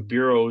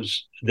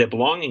bureaus that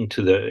belonging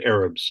to the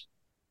Arabs.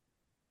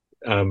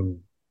 And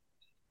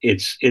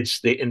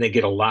they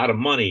get a lot of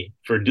money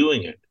for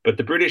doing it. But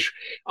the British,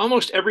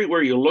 almost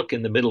everywhere you look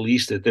in the Middle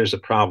East, that there's a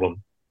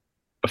problem,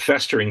 a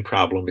festering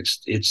problem.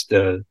 It's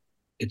the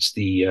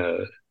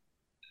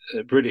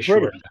British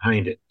who are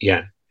behind it.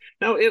 Yeah.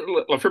 Now,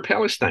 for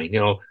Palestine,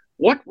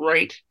 what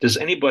right does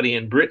anybody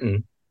in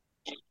Britain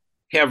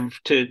have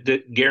to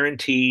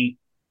guarantee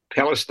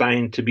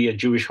Palestine to be a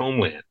Jewish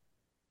homeland?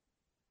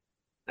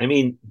 I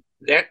mean,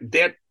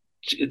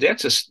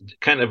 that's a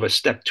kind of a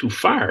step too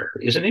far,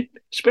 isn't it?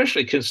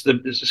 Especially because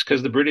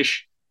the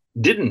British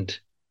didn't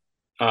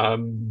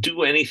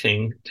do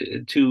anything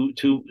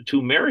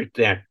to merit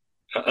that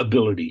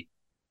ability.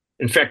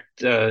 In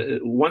fact,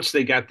 once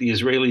they got the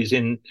Israelis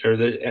in, or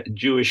the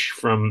Jewish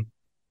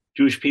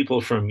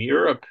people from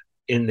Europe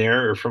in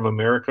there, or from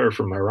America, or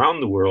from around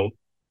the world,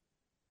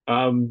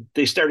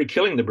 they started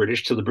killing the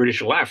British till the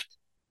British left.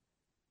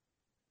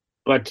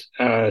 But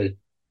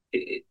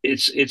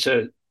it's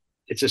a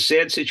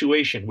sad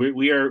situation.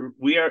 We are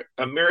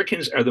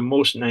Americans are the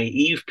most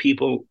naive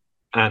people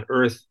on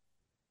earth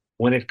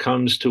when it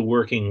comes to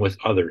working with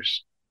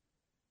others.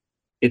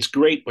 It's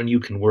great when you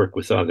can work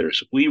with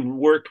others. We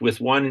worked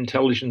with one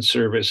intelligence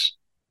service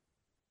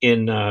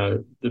in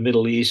the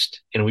Middle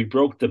East, and we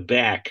broke the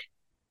back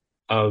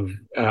of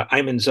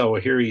Ayman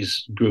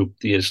Zawahiri's group,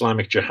 the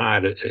Islamic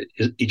Jihad,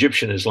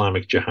 Egyptian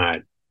Islamic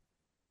Jihad,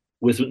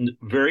 with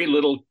very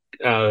little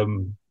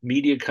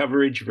media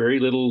coverage, very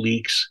little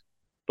leaks,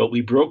 but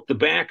we broke the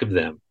back of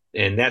them.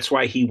 And that's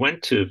why he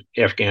went to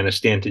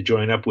Afghanistan to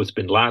join up with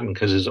bin Laden,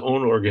 because his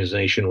own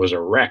organization was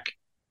a wreck.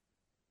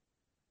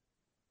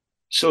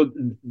 So,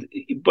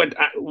 but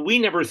we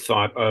never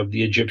thought of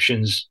the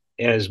Egyptians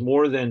as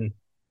more than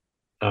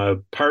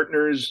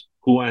partners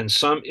who on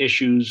some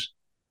issues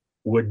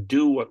would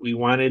do what we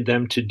wanted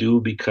them to do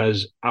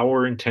because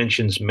our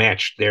intentions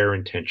matched their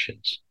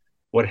intentions.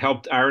 What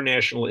helped our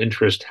national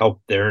interest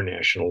helped their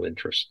national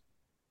interest.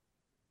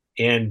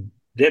 And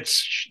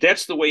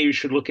that's the way you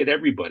should look at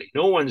everybody.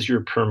 No one's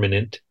your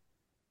permanent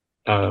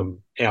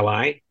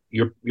ally.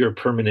 You're a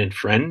permanent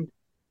friend.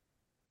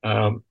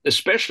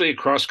 Especially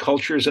across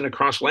cultures and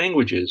across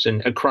languages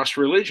and across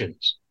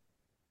religions.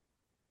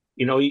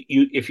 You know,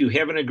 if you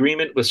have an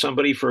agreement with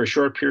somebody for a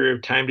short period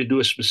of time to do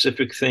a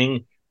specific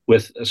thing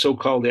with a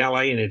so-called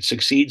ally and it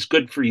succeeds,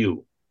 good for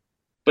you.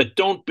 But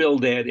don't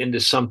build that into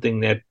something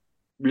that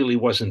really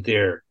wasn't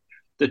there.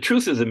 The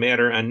truth of the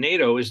matter on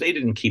NATO is they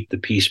didn't keep the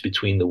peace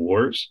between the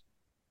wars.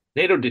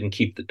 NATO didn't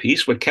keep the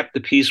peace. What kept the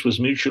peace was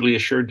mutually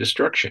assured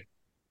destruction.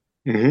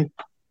 Mm-hmm.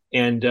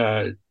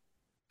 And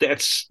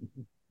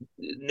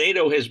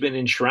NATO has been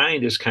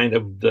enshrined as kind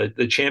of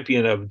the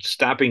champion of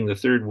stopping the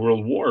Third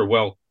World War.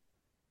 Well,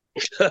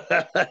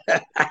 I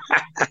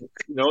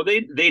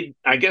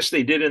guess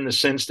they did in the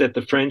sense that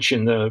the French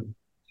and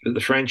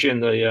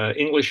the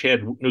English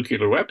had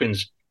nuclear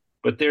weapons,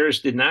 but theirs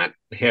did not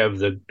have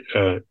the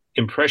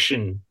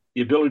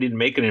ability to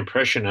make an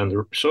impression on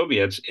the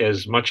Soviets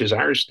as much as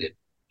ours did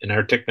in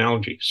our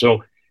technology.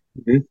 So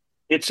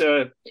it's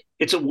a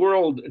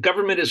world.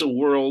 Government is a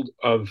world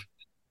of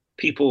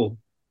people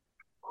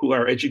who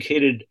are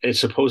educated at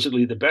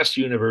supposedly the best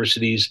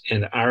universities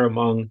and are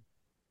among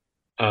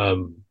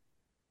the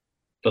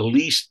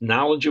least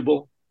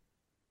knowledgeable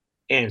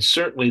and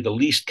certainly the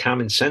least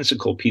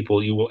commonsensical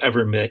people you will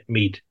ever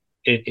meet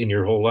in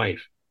your whole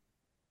life.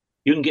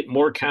 You can get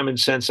more common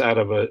sense out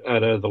of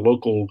the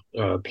local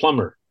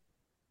plumber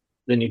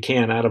than you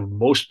can out of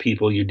most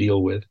people you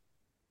deal with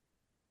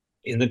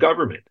in the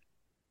government.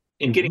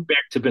 And getting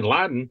back to bin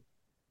Laden,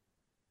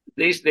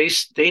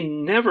 they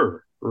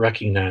never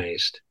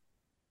recognized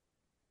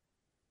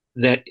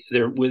that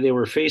they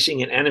were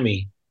facing an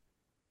enemy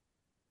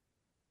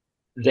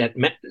that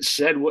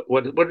said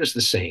what is the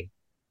saying?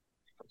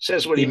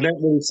 Says what he meant.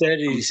 What he said.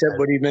 He said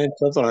what he meant.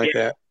 Something like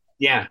that.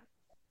 Yeah,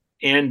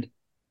 and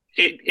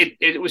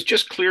it was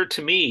just clear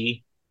to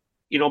me,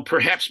 you know,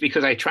 perhaps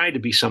because I tried to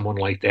be someone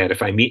like that.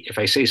 If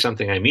I say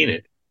something, I mean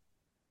it.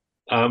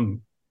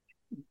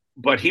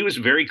 But he was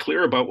very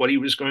clear about what he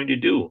was going to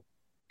do,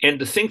 and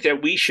to think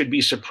that we should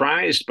be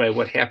surprised by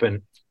what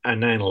happened on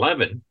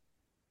 9/11.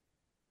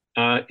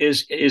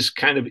 Is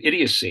kind of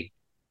idiocy.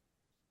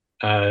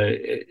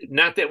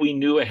 Not that we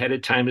knew ahead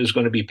of time it was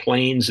going to be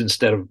planes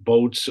instead of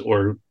boats,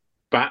 or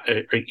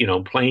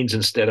planes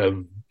instead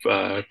of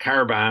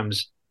car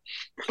bombs,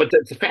 but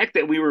the fact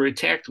that we were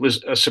attacked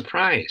was a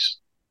surprise.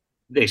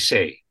 They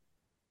say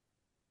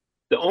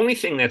the only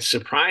thing that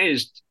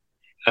surprised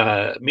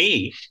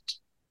me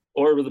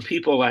or the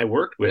people I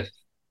worked with,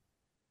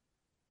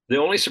 the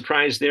only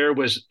surprise there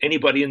was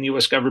anybody in the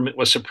U.S. government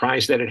was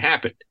surprised that it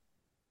happened.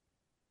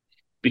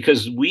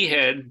 Because we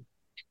had,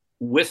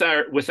 with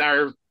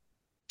our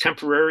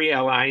temporary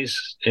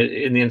allies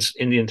in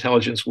the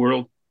intelligence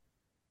world,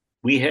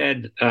 we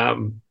had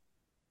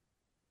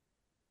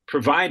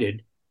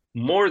provided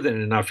more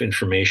than enough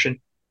information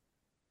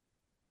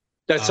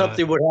that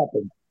something would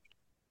happen.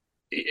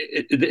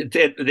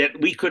 That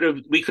we could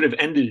have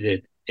ended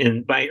it,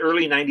 and by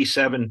early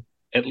 '97,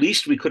 at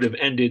least we could have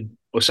ended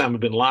Osama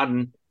bin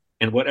Laden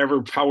and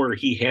whatever power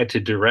he had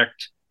to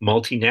direct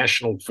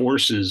multinational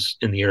forces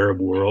in the Arab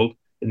world.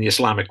 In the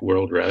Islamic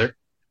world, rather.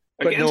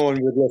 But no one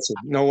would listen.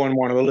 No one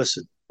wanted to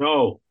listen.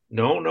 No.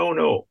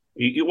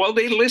 Well,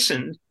 they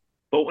listened,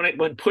 but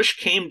when push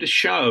came to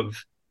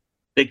shove,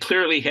 they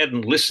clearly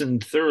hadn't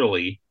listened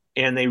thoroughly,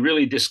 and they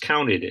really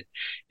discounted it.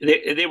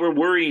 They were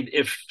worried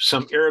if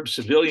some Arab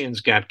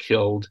civilians got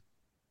killed,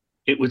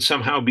 it would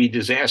somehow be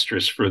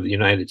disastrous for the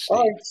United States.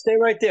 All right, stay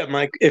right there,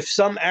 Mike. If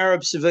some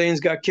Arab civilians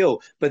got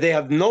killed, but they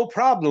have no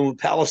problem with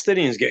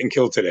Palestinians getting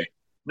killed today.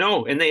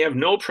 No, and they have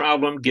no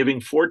problem giving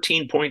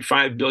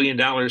 $14.5 billion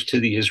to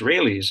the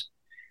Israelis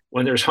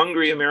when there's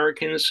hungry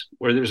Americans,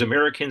 where there's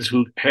Americans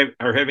who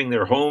are having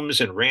their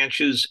homes and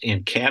ranches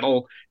and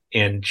cattle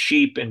and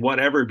sheep and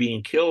whatever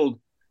being killed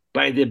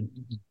by the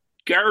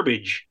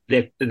garbage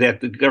that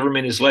the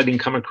government is letting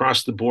come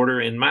across the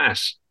border en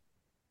masse.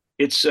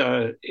 There's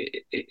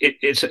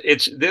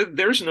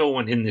no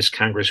one in this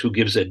Congress who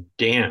gives a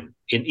damn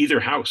in either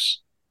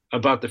house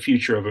about the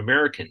future of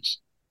Americans.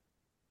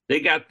 They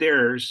got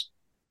theirs,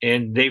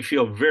 and they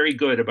feel very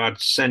good about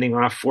sending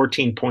off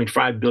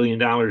 $14.5 billion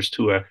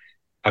to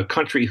a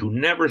country who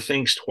never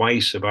thinks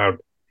twice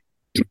about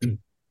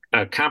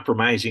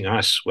compromising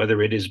us,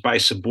 whether it is by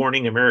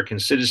suborning American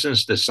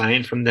citizens to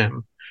sign from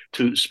them,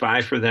 to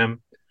spy for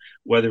them,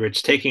 whether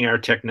it's taking our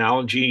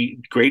technology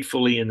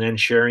gratefully and then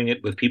sharing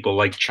it with people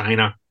like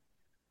China.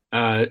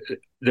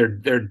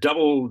 They're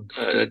doubly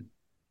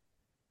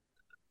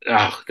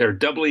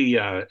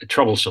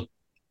troublesome.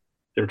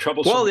 They're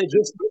troublesome.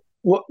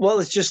 Well,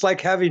 it's just like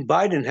having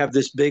Biden have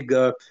this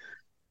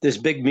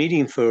big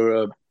meeting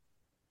for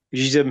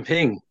Xi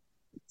Jinping,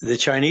 the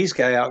Chinese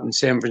guy out in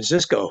San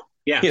Francisco.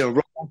 Yeah,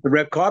 right off the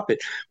red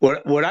carpet.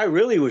 What I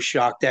really was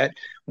shocked at,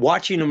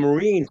 watching a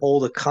Marine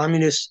hold a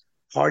Communist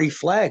Party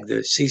flag, the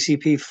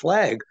CCP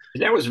flag.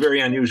 That was very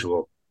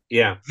unusual.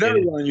 Yeah,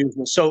 very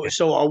unusual.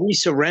 So are we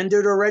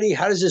surrendered already?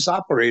 How does this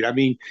operate? I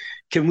mean,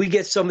 can we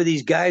get some of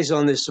these guys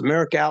on this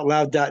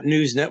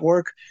AmericaOutloud.news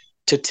network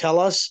to tell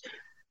us,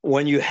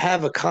 when you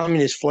have a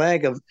communist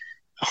flag of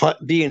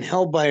being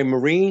held by a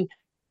Marine,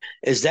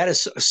 is that a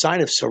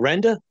sign of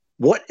surrender?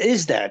 What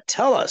is that?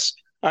 Tell us.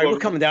 All right, we're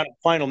coming down to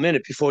the final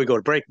minute before we go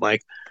to break,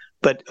 Mike.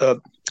 But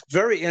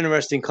very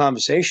interesting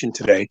conversation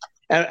today.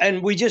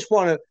 And we just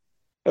want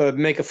to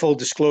make a full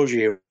disclosure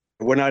here.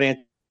 We're not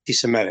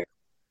anti-Semitic,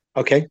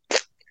 okay?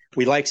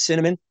 We like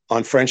cinnamon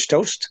on French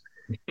toast.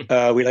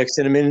 We like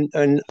cinnamon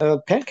on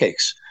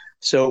pancakes.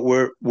 So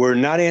we're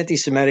not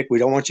anti-Semitic. We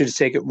don't want you to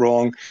take it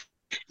wrong.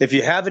 If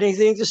you have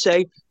anything to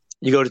say,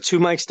 you go to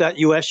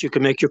 2mics.us. You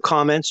can make your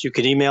comments. You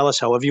can email us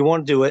however you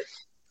want to do it.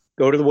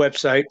 Go to the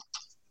website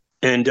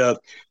and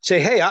say,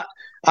 hey,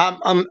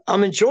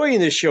 I'm enjoying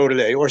this show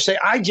today. Or say,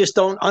 I just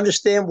don't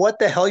understand what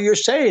the hell you're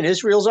saying.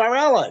 Israel's our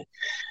ally.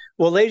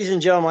 Well, ladies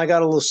and gentlemen, I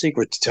got a little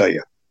secret to tell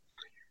you.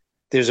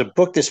 There's a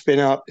book that's been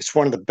out. It's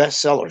one of the best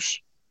sellers.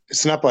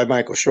 It's not by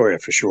Michael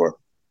Scheuer, for sure.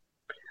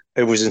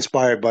 It was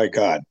inspired by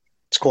God.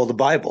 It's called the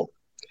Bible.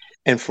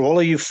 And for all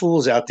of you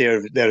fools out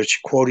there that are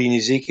quoting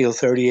Ezekiel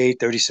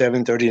 38,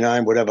 37,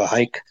 39, whatever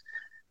hike,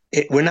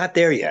 we're not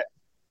there yet.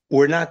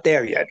 We're not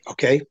there yet,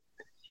 okay?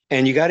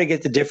 And you got to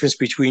get the difference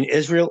between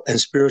Israel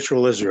and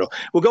spiritual Israel.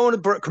 We're going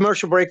to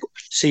commercial break.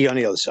 See you on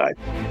the other side.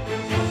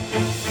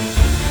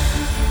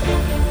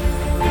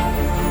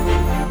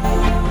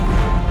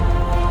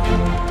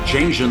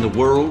 Changing the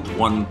world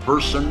one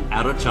person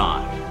at a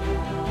time.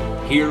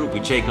 Here we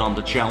take on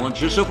the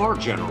challenges of our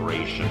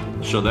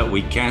generation so that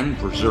we can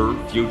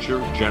preserve future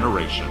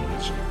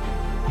generations.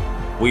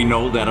 We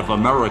know that if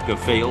America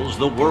fails,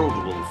 the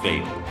world will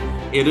fail.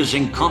 It is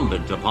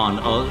incumbent upon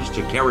us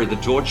to carry the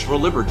torch for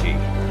liberty.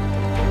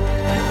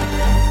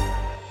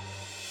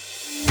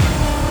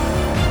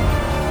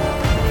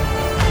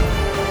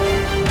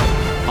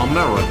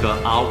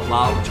 America Out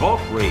Loud Talk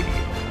Radio.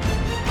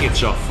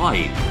 It's a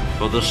fight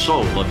for the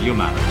soul of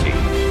humanity.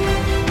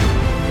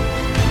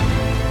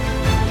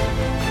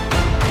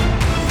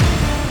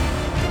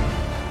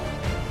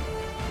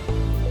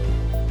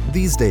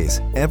 These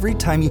days, every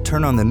time you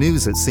turn on the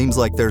news, it seems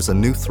like there's a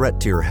new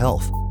threat to your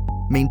health.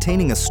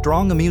 Maintaining a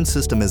strong immune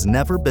system has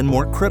never been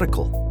more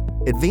critical.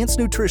 Advanced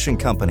nutrition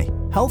company,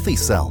 Healthy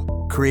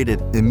Cell,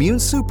 created Immune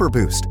Super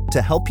Boost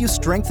to help you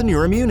strengthen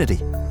your immunity.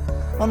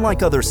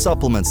 Unlike other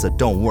supplements that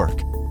don't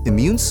work,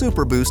 Immune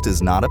Super Boost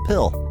is not a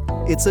pill.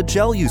 It's a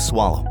gel you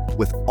swallow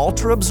with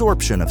ultra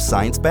absorption of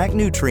science-backed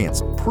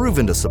nutrients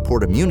proven to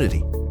support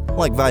immunity,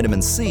 like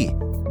vitamin C,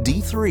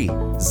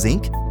 D3,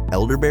 zinc,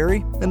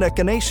 elderberry, and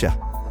echinacea.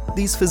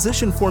 These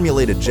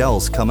physician-formulated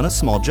gels come in a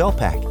small gel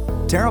pack.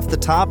 Tear off the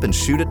top and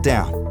shoot it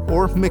down,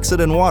 or mix it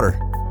in water.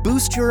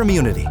 Boost your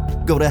immunity.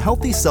 Go to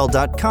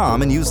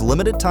healthycell.com and use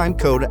limited time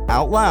code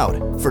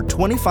OUTLOUD for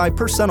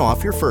 25%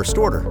 off your first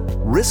order.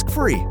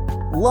 Risk-free.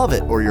 Love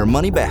it or your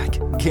money back.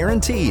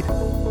 Guaranteed.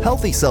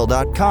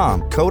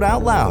 Healthycell.com, code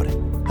OUTLOUD.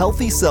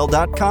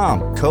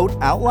 Healthycell.com, code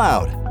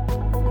OUTLOUD.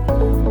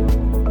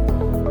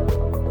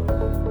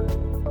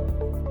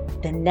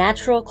 The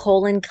Natural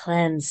Colon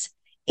Cleanse.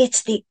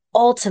 It's the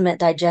ultimate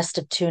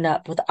digestive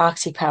tune-up with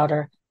Oxy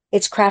Powder.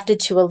 It's crafted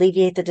to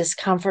alleviate the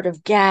discomfort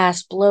of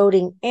gas,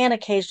 bloating, and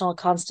occasional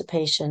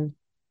constipation.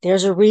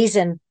 There's a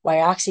reason why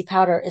Oxy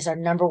Powder is our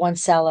 #1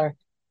 seller.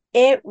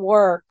 It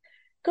worked.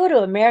 Go to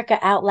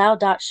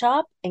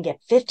AmericaOutloud.shop and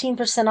get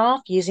 15%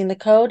 off using the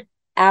code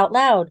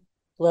OUTLOUD.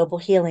 Global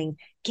Healing,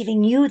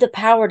 giving you the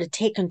power to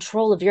take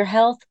control of your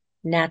health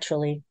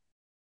naturally.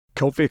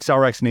 Cofix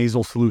RX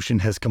Nasal Solution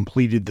has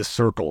completed the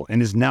circle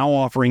and is now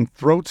offering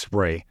throat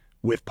spray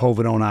with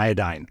povidone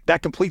iodine.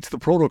 That completes the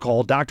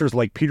protocol doctors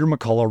like Peter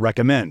McCullough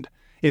recommend.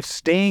 If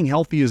staying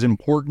healthy is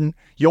important,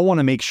 you'll want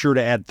to make sure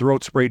to add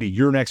throat spray to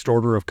your next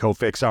order of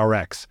Cofix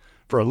RX.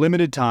 For a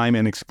limited time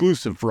and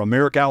exclusive for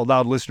America Out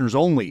Loud listeners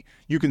only,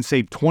 you can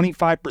save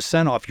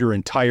 25% off your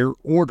entire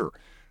order.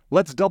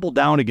 Let's double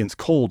down against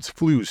colds,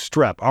 flus,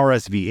 strep,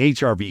 RSV,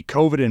 HRV,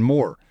 COVID, and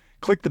more.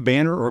 Click the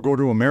banner or go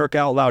to America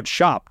Out Loud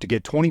shop to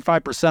get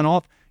 25%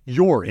 off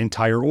your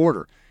entire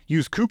order.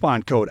 Use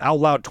coupon code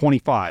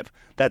OUTLOUD25.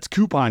 That's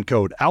coupon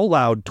code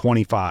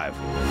OUTLOUD25.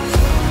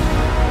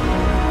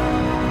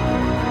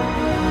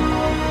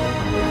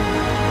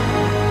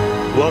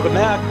 Welcome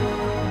back.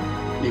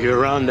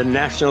 You're on the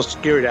National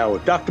Security Hour.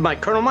 Dr.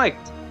 Mike, Colonel Mike.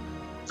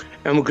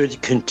 And we're going to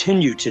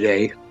continue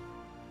today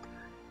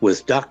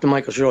with Dr.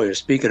 Michael Schroyer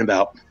speaking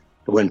about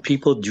when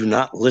people do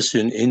not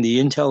listen in the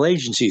intel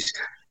agencies.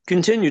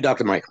 Continue,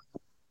 Dr. Mike.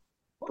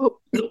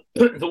 Well,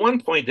 the one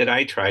point that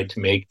I tried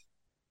to make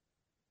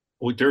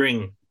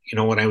during,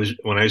 when I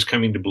was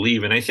coming to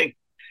believe, and I think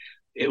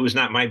it was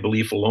not my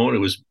belief alone, it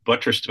was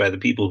buttressed by the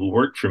people who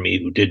worked for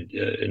me, who did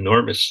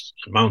enormous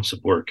amounts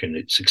of work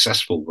and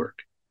successful work,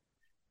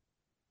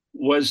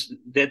 was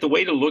that the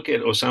way to look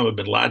at Osama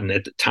bin Laden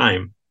at the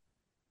time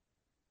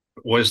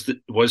was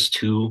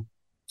to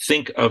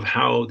think of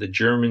how the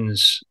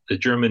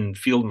German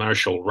Field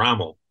Marshal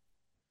Rommel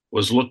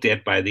was looked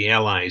at by the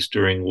Allies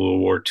during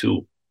World War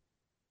II.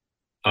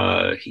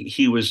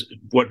 He was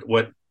what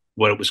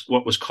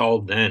was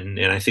called then,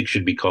 and I think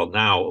should be called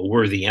now, a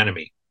worthy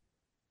enemy.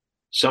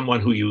 Someone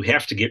who you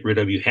have to get rid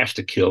of, you have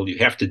to kill, you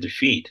have to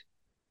defeat.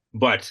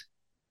 But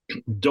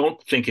don't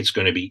think it's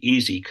going to be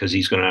easy, because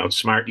he's going to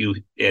outsmart you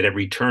at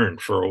every turn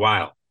for a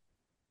while.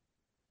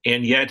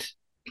 And yet,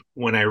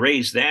 when I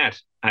raised that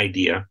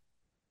idea,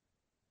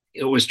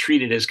 it was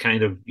treated as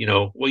kind of,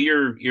 well,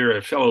 you're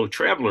a fellow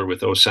traveler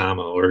with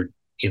Osama, or,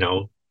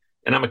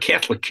 and I'm a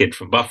Catholic kid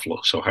from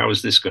Buffalo, so how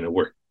is this going to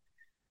work?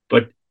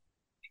 But,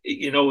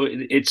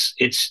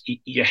 it's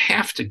you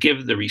have to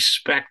give the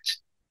respect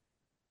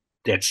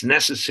that's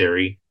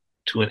necessary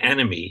to an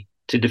enemy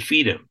to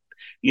defeat him.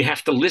 You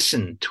have to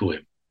listen to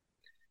him.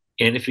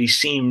 And if he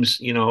seems,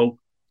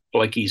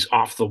 like he's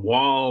off the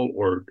wall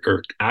or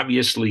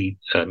obviously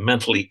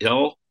mentally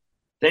ill,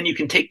 then you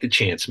can take the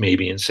chance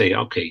maybe and say,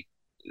 okay,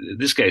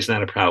 this guy's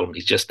not a problem.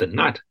 He's just a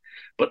nut.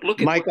 But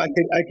look at Mike, I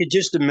could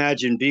just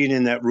imagine being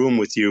in that room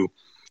with you,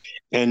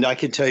 and I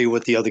can tell you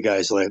what the other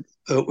guys like.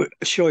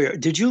 Schroyer,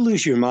 did you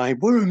lose your mind?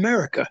 We're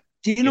America.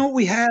 Do you know what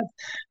we have?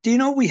 Do you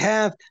know what we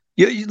have?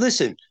 You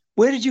listen,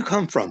 where did you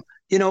come from?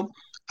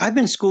 I've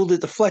been schooled at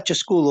the Fletcher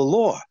School of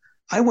Law.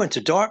 I went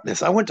to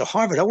Dartmouth. I went to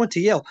Harvard. I went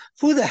to Yale.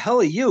 Who the hell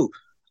are you?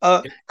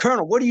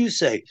 Colonel, what do you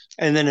say?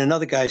 And then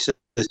another guy says,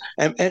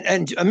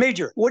 and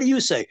Major, what do you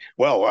say?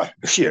 Well,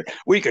 shit,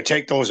 we could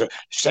take those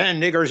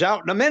sand niggers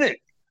out in a minute.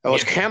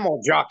 Those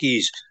camel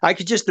jockeys. I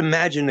could just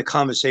imagine the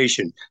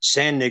conversation.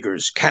 Sand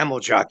niggers, camel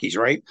jockeys,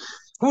 right?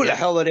 Who the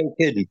hell are they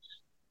kidding?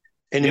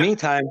 In the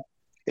meantime,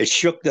 it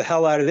shook the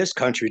hell out of this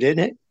country,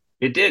 didn't it?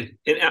 It did.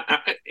 And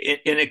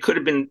it could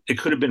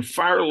have been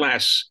far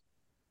less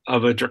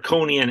of a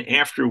draconian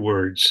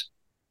afterwards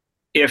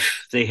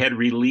if they had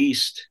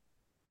released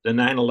the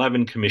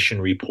 9/11 Commission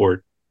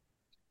report,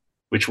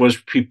 which was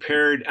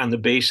prepared on the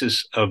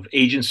basis of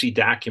agency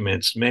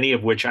documents, many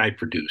of which I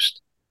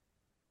produced.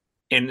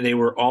 And they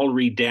were all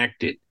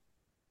redacted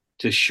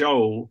to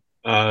show,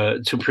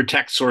 to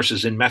protect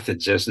sources and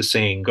methods, as the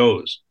saying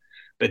goes.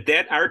 But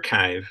that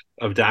archive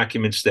of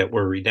documents that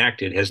were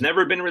redacted has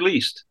never been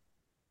released.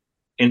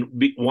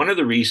 And one of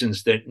the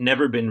reasons that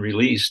never been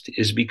released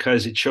is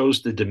because it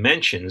shows the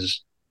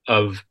dimensions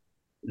of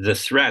the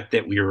threat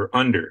that we were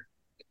under.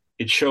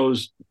 It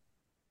shows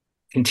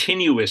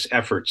continuous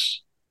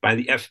efforts by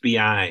the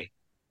FBI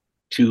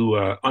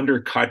to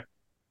undercut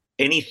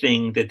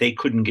anything that they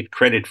couldn't get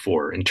credit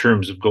for in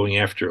terms of going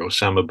after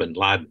Osama bin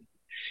Laden.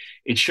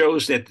 It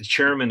shows that the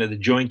chairman of the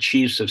Joint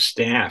Chiefs of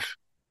Staff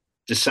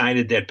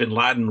decided that bin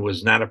Laden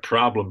was not a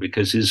problem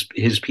because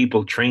his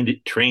people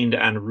trained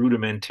on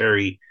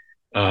rudimentary,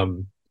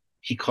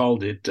 he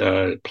called it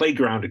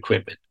playground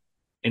equipment.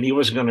 And he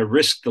wasn't going to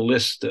risk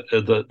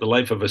the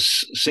life of a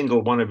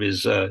single one of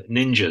his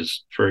ninjas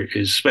for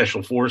his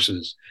special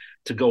forces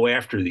to go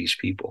after these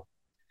people.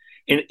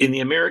 And the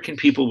American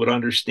people would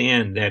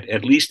understand that,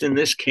 at least in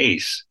this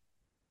case,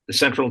 the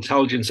Central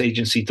Intelligence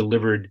Agency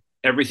delivered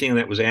everything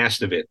that was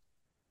asked of it,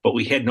 but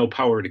we had no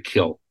power to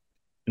kill,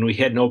 and we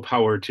had no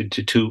power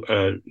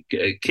to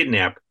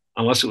kidnap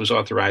unless it was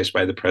authorized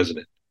by the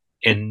president.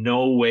 And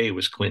no way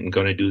was Clinton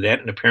going to do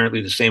that. And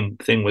apparently the same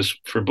thing was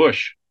for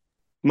Bush.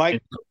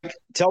 Mike,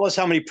 tell us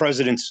how many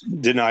presidents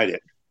denied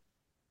it.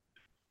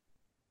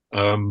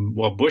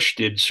 Well, Bush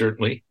did,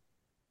 certainly.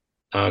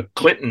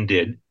 Clinton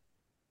did.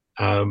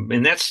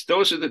 And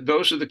those are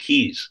the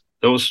keys.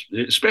 Those,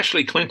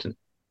 especially Clinton.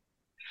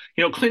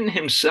 Clinton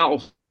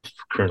himself,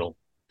 Colonel,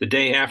 the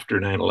day after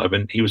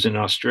 9/11, he was in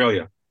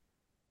Australia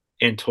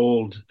and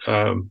told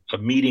a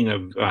meeting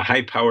of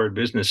high-powered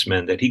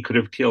businessmen that he could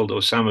have killed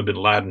Osama bin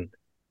Laden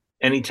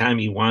anytime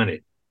he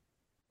wanted,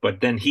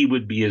 but then he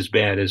would be as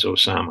bad as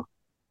Osama.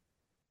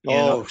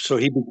 So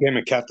he became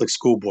a Catholic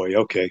schoolboy.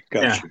 Okay,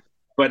 gotcha. Yeah.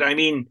 But I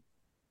mean,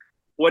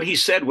 what he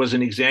said was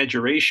an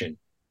exaggeration,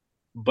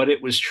 but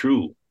it was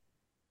true.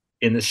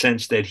 in the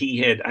sense that he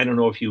had, I don't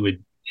know if you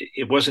would,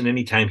 it wasn't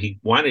any time he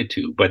wanted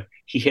to, but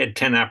he had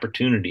 10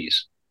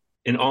 opportunities.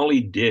 And all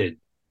he did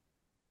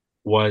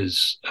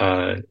was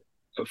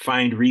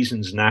find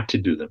reasons not to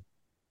do them.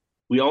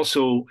 We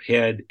also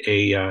had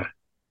do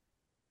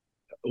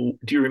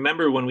you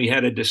remember when we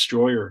had a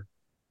destroyer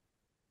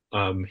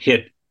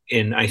hit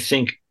in, I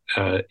think,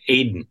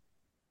 Aden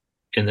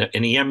in the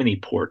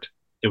Yemeni port?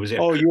 It was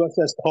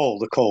USS Cole,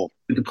 the Cole.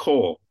 The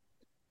Cole.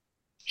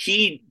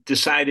 He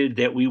decided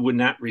that we would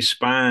not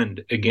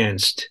respond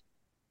against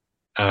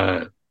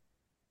Al-Qaeda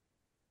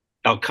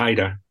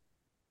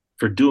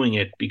for doing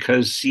it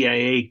because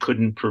CIA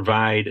couldn't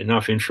provide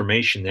enough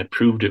information that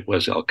proved it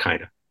was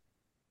Al-Qaeda.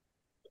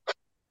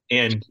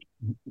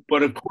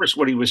 But of course,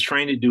 what he was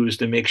trying to do is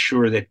to make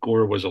sure that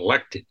Gore was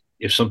elected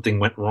if something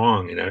went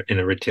wrong in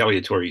a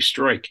retaliatory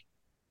strike.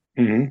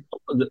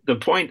 Mm-hmm. The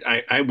point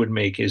I would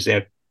make is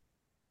that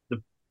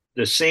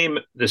the same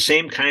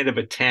kind of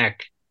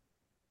attack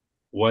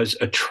was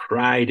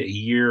tried a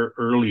year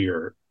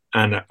earlier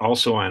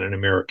also on an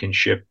American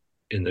ship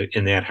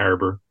in that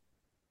harbor,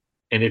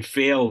 and it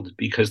failed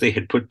because they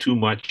had put too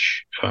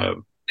much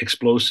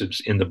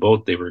explosives in the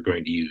boat they were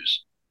going to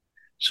use.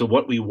 So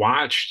what we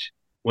watched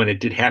when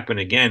it did happen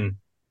again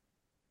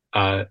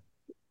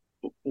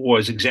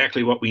was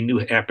exactly what we knew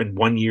happened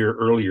 1 year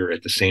earlier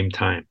at the same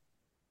time.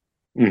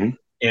 Mm-hmm.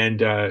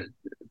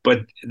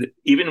 But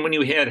even when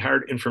you had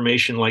hard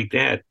information like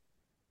that,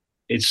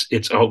 it's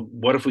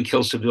what if we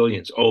kill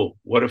civilians?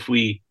 What if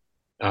we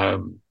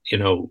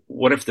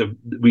what if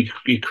we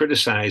be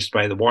criticized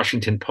by the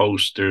Washington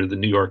Post or the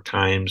New York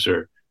Times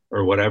or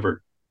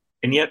whatever?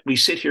 And yet we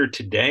sit here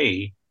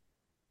today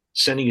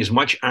sending as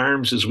much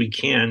arms as we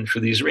can for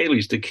the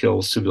Israelis to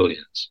kill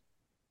civilians.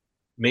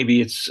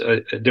 Maybe it's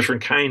a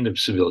different kind of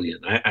civilian.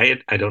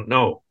 I don't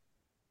know.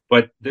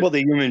 But they're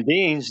human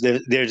beings. They're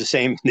the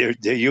same. They're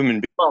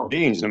human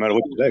beings, no matter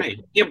what you say. Right.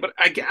 Yeah, but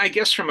I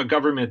guess from a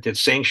government that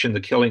sanctioned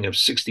the killing of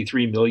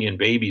 63 million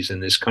babies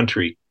in this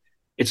country,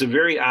 it's a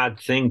very odd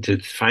thing to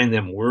find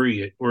them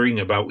worrying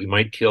about we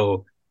might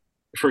kill.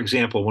 For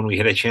example, when we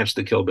had a chance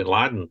to kill bin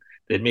Laden,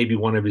 that maybe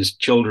one of his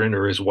children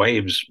or his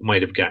wives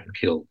might have gotten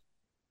killed.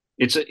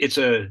 It's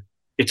a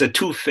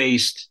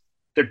two-faced.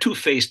 They're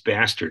two-faced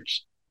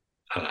bastards,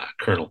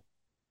 Colonel.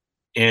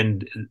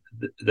 And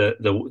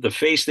the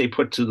face they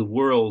put to the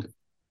world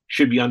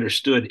should be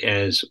understood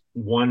as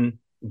one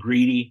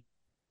greedy,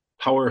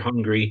 power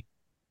hungry,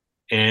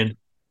 and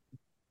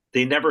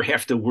they never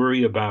have to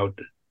worry about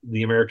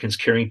the Americans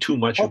caring too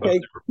much about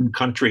their own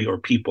country or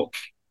people.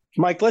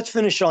 Mike, let's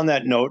finish on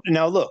that note.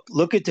 Now,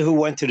 look at who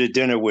went to the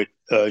dinner with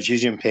Xi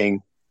Jinping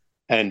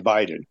and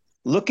Biden.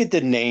 Look at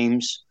the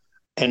names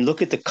and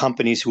look at the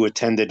companies who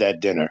attended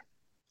that dinner.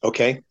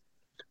 Okay,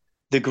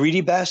 the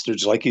greedy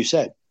bastards, like you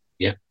said.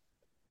 Yeah.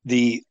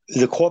 The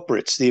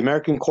corporates, the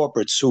American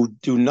corporates who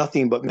do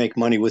nothing but make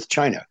money with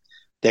China,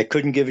 that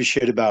couldn't give a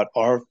shit about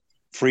our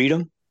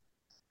freedom,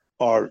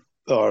 our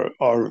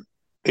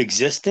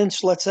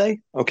existence, let's say,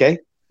 okay?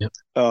 Yep.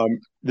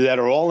 That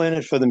are all in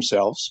it for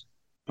themselves,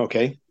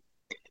 okay?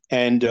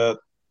 And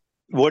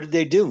what did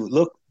they do?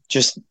 Look,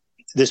 just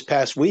this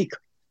past week,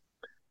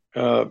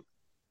 Elon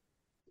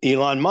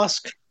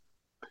Musk,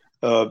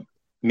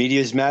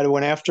 Media's Matter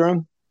went after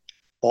him.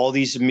 All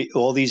these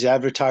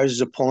advertisers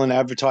are pulling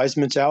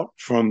advertisements out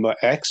from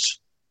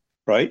X,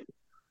 right?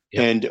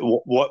 Yep. And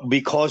what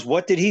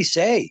did he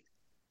say?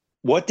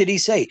 What did he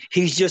say?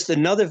 He's just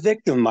another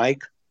victim,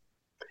 Mike.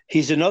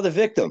 He's another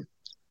victim.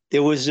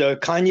 There was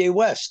Kanye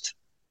West,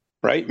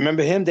 right?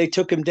 Remember him? They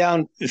took him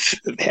down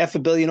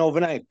 $500 million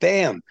overnight.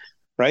 Bam,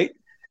 right?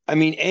 I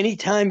mean,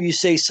 anytime you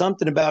say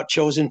something about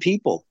chosen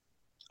people,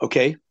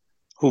 okay,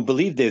 who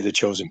believe they're the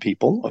chosen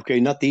people, okay,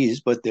 not these,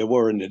 but there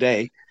were in the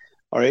day,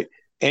 all right.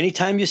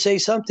 Anytime you say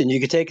something, you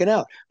get taken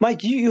out.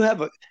 Mike, you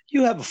have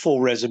a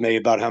full resume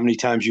about how many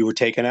times you were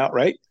taken out,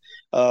 right?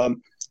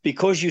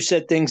 Because you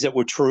said things that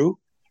were true,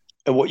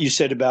 and what you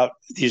said about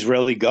the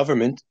Israeli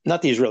government,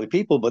 not the Israeli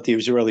people, but the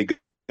Israeli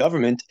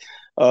government.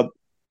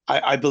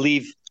 I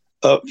believe.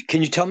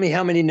 Can you tell me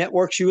how many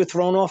networks you were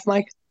thrown off,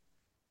 Mike?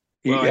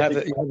 You have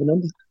a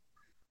number?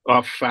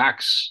 Off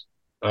Fox,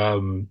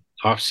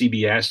 off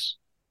CBS,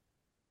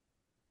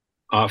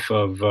 off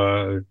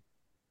of.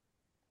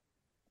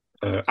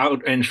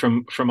 Out and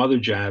from other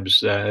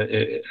jobs.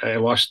 I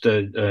lost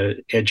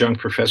the adjunct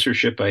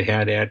professorship I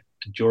had at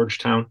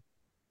Georgetown,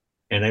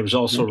 and I was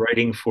also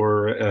writing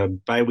for a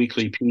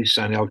biweekly piece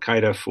on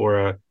Al-Qaeda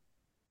for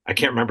I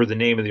can't remember the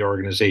name of the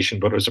organization,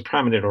 but it was a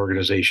prominent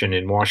organization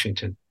in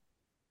Washington.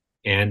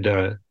 And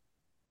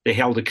they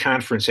held a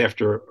conference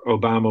after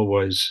Obama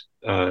was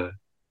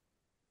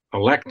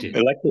elected.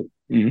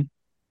 Mm-hmm.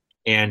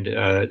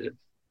 And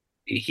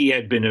he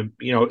had been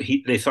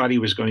they thought he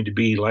was going to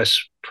be less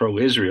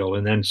pro-Israel,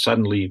 and then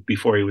suddenly,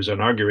 before he was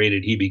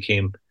inaugurated, he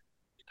became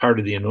part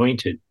of the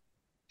anointed.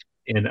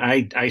 And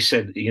I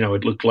said,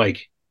 it looked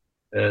like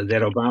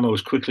that Obama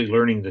was quickly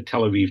learning the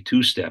Tel Aviv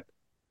two-step.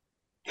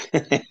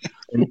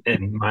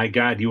 and my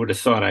God, you would have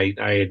thought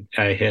I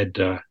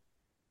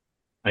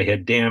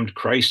had damned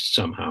Christ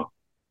somehow.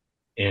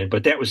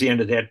 But that was the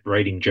end of that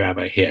writing job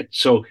I had.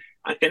 So,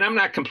 and I'm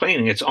not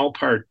complaining. It's all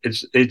part.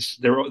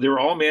 They're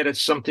all mad at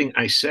something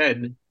I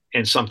said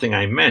and something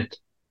I meant.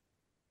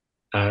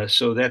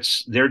 So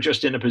they're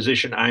just in a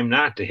position I'm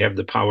not, to have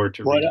the power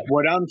to read.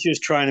 What I'm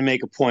just trying to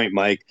make a point,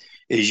 Mike,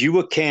 is you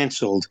were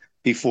canceled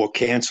before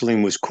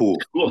canceling was cool.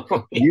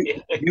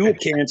 You were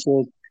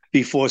canceled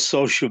before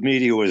social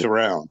media was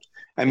around.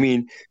 I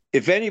mean,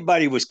 if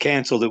anybody was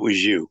canceled, it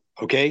was you.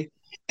 Okay.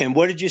 And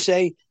what did you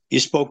say? You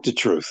spoke the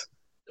truth.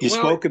 You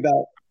spoke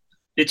about.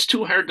 It's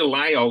too hard to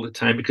lie all the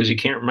time because you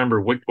can't remember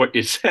what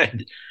you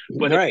said.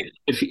 But right.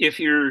 If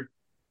you're,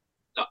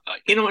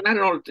 and I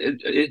don't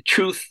know,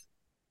 truth.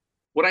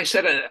 What I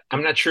said,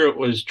 I'm not sure it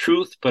was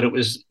truth, but it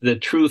was the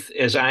truth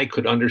as I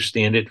could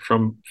understand it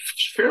from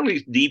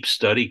fairly deep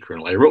study,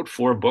 Colonel. I wrote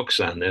 4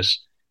 books on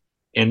this,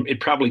 and it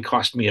probably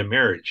cost me a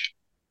marriage.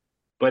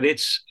 But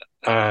it's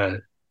a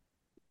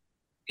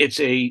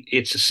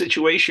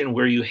situation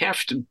where you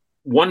have to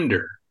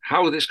wonder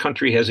how this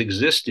country has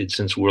existed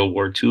since World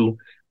War II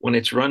when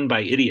it's run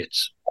by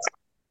idiots.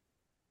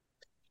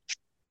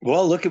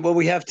 Well, look at what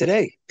we have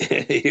today.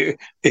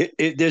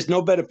 There's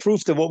no better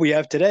proof than what we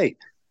have today.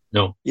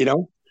 No.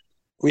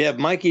 We have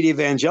Mikey the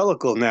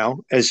Evangelical now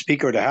as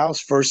Speaker of the House.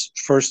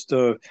 First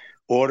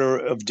order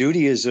of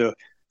duty is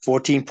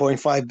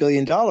 $14.5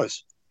 billion.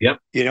 Yep.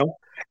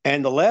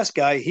 And the last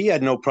guy, he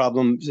had no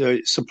problem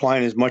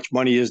supplying as much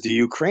money as the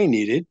Ukraine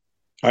needed,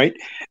 right?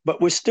 But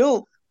we're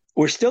still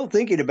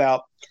thinking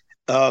about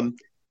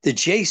the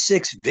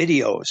J6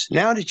 videos.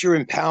 Now that you're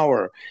in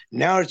power,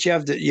 now that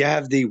you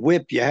have the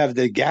whip, you have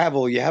the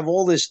gavel, you have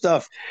all this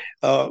stuff.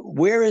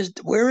 Where are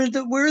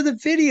the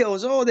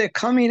videos? Oh, they're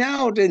coming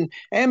out, and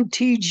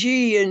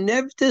MTG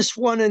and this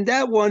one and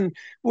that one.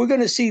 We're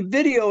going to see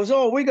videos.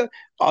 Oh,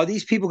 are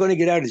these people going to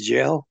get out of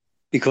jail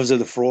because of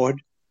the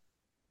fraud?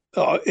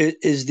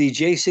 Is the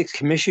J6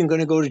 Commission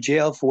going to go to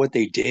jail for what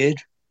they did?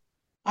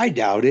 I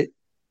doubt it.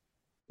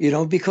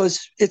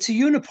 Because it's a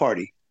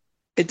uniparty.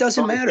 It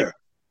doesn't matter.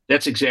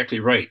 That's exactly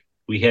right.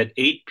 We had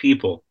 8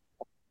 people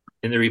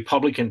in the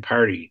Republican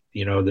Party,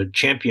 the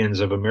champions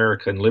of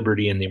American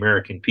liberty and the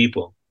American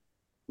people,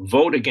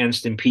 vote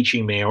against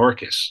impeaching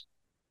Mayorkas,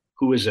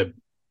 who is a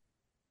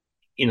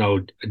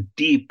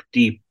deep,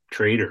 deep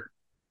traitor,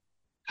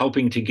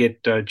 helping to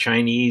get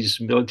Chinese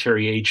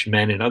military-aged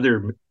men and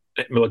other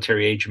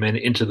military-aged men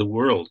into the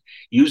world,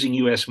 using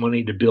U.S.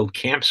 money to build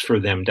camps for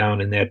them down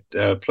in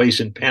that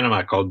place in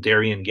Panama called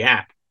Darien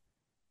Gap.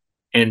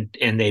 And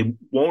they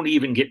won't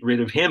even get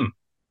rid of him,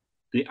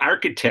 the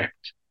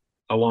architect,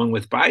 along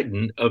with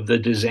Biden, of the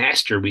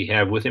disaster we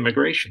have with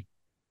immigration.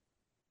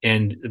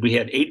 And we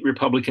had 8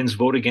 Republicans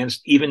vote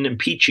against even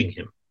impeaching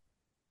him.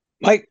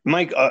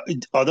 Mike,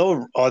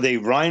 are they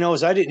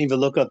rhinos? I didn't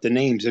even look up the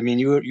names. I mean,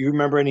 you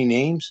remember any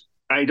names?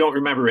 I don't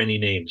remember any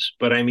names,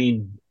 but I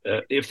mean,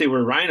 if they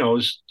were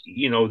rhinos,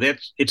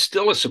 it's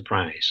still a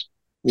surprise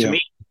to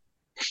me.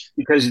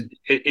 Because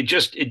it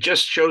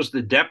just shows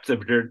the depth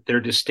of their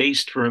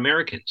distaste for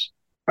Americans.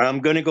 I'm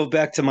going to go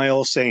back to my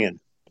old saying.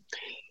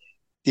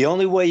 The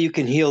only way you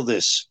can heal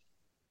this,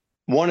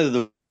 one of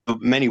the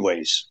many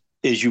ways,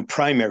 is you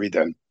primary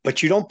them.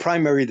 But you don't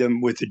primary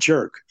them with a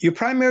jerk. You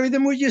primary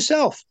them with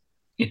yourself.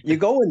 You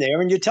go in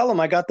there and you tell them,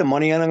 I got the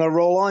money and I'm going to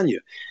roll on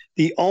you.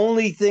 The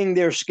only thing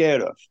they're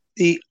scared of,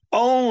 the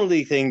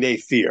only thing they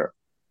fear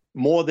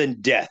more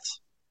than death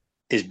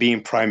is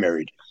being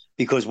primaried.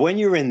 Because when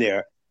you're in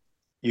there,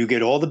 you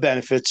get all the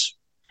benefits.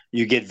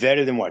 You get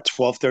vetted in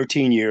 12,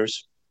 13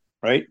 years,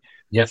 right?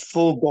 Yeah.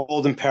 Full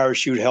golden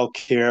parachute health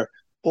care,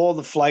 all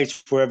the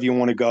flights wherever you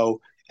want to go.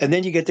 And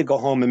then you get to go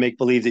home and make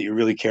believe that you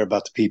really care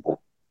about the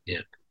people. Yeah.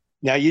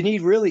 Now you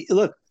need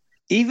look,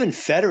 even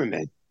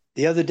Fetterman,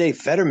 the other day,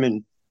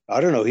 Fetterman, I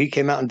don't know, he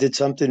came out and did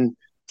something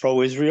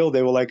pro-Israel.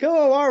 They were like,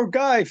 oh, our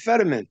guy,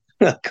 Fetterman.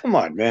 Come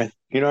on, man.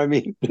 You know what I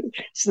mean?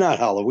 It's not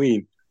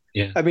Halloween.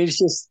 Yeah. I mean, it's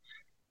just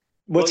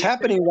what's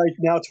happening right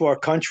now to our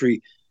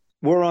country.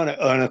 We're on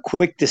a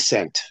quick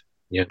descent.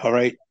 Yeah. All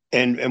right.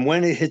 And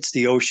when it hits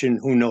the ocean,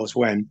 who knows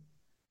when.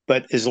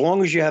 But as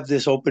long as you have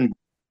this open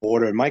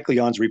border, and Michael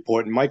Yon's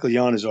report, and Michael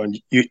Yon is on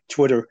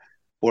Twitter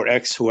or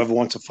X, whoever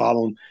wants to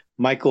follow him,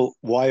 Michael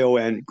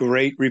Yon,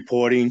 great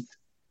reporting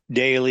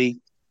daily.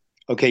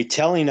 Okay,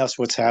 telling us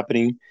what's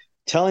happening,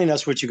 telling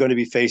us what you're going to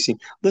be facing.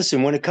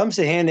 Listen, when it comes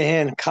to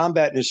hand-to-hand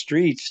combat in the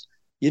streets,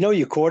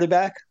 your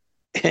quarterback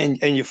and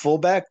your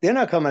fullback, they're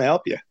not coming to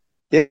help you.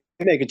 They're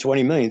making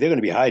 $20 million. They're going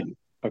to be hiding.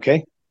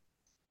 Okay.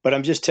 But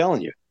I'm just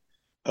telling you,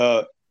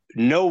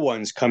 no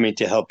one's coming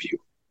to help you,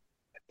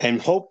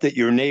 and hope that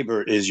your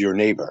neighbor is your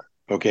neighbor.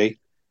 Okay.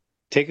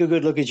 Take a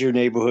good look at your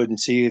neighborhood and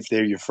see if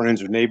they're your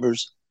friends or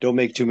neighbors. Don't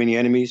make too many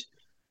enemies,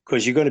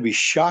 because you're going to be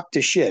shocked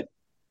to shit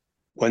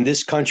when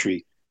this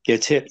country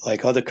gets hit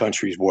like other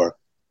countries were,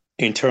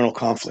 internal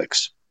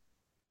conflicts,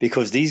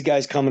 because these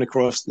guys coming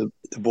across the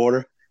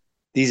border,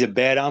 these are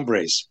bad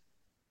hombres.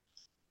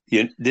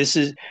 They're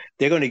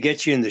going to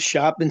get you in the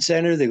shopping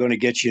center. They're going to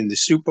get you in the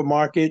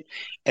supermarket,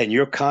 and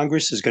your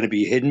Congress is going to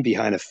be hidden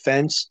behind a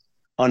fence,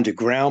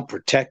 underground,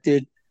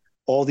 protected.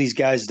 All these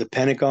guys at the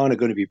Pentagon are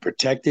going to be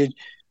protected.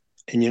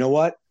 And you know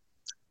what?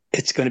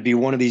 It's going to be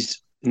one of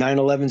these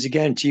 9/11s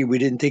again. Gee, we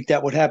didn't think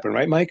that would happen,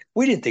 right, Mike?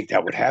 We didn't think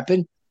that would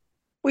happen.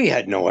 We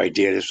had no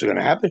idea this was going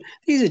to happen.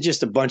 These are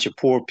just a bunch of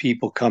poor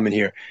people coming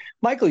here.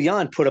 Michael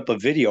Yon put up a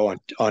video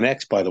on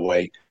X, by the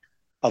way,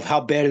 of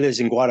how bad it is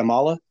in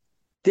Guatemala.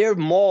 Their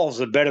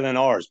malls are better than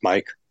ours,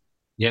 Mike.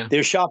 Yeah.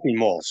 They're shopping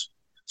malls.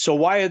 So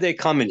why are they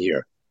coming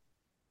here?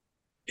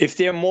 If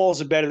their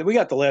malls are better, we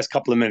got the last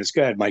couple of minutes.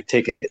 Go ahead, Mike,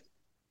 take it.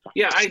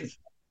 Yeah,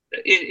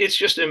 it's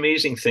just an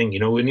amazing thing. You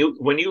know, when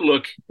you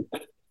look,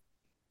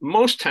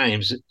 most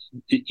times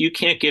you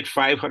can't get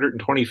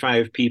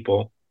 525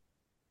 people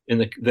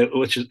in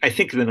which is, I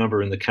think, the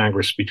number in the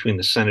Congress between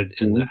the Senate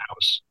and the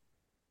House.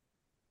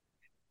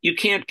 You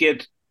can't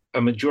get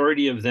a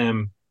majority of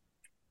them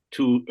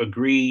to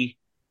agree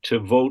to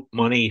vote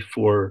money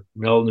for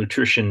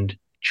malnutritioned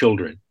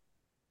children.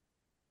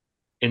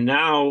 And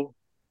now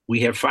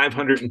we have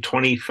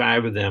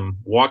 525 of them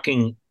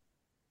walking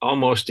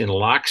almost in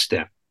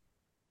lockstep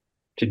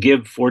to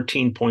give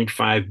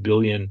 $14.5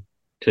 billion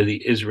to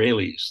the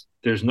Israelis.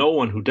 There's no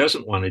one who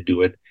doesn't want to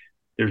do it.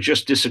 There's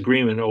just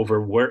disagreement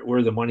over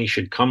where the money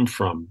should come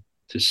from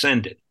to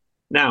send it.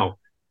 Now,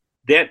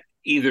 that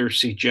either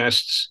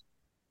suggests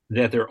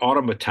that they're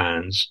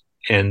automatons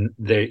and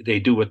they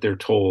do what they're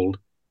told,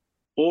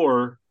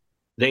 or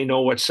they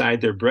know what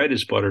side their bread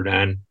is buttered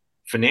on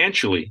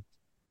financially,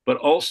 but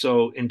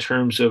also in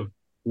terms of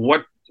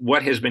what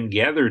has been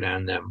gathered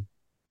on them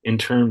in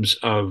terms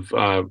of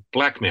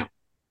blackmail.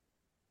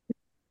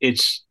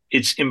 It's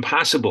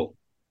impossible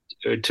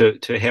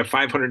to have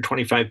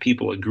 525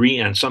 people agree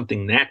on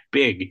something that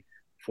big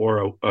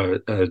for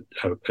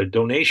a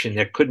donation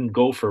that couldn't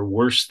go for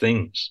worse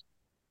things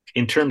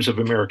in terms of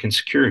American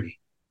security.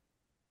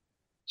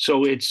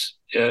 So it's,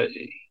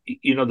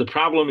 the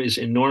problem is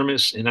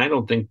enormous, and I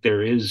don't think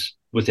there is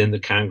within the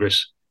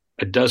Congress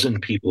a dozen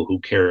people who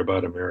care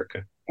about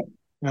America.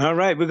 All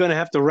right, we're going to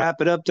have to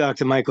wrap it up,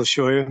 Dr. Michael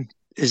Scheuer.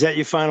 Is that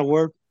your final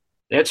word?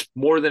 That's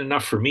more than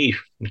enough for me,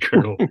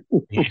 Colonel.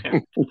 Yeah,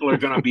 people are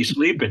going to be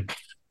sleeping.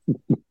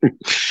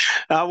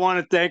 I want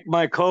to thank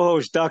my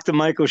co-host, Dr.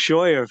 Michael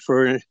Scheuer,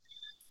 for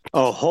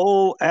a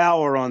whole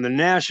hour on the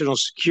National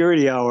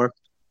Security Hour,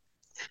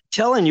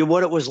 telling you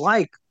what it was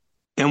like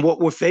and what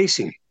we're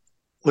facing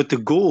with the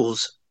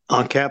ghouls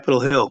on Capitol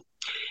Hill.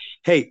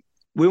 Hey,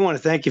 we want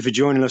to thank you for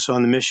joining us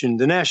on the mission.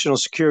 The National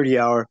Security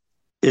Hour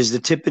is the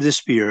tip of the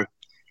spear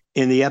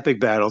in the epic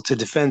battle to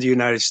defend the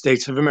United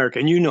States of America.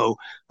 And you know,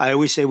 I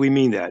always say we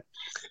mean that.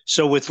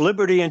 So with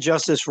liberty and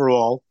justice for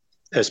all,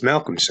 as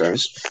Malcolm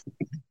says,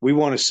 we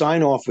want to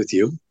sign off with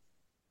you.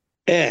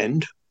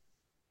 And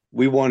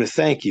we want to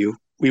thank you.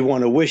 We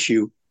want to wish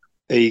you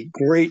a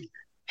great,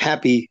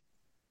 happy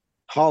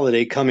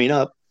holiday coming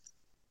up,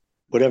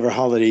 whatever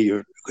holiday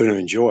you're going to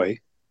enjoy.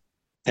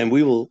 And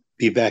we will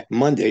be back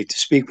Monday to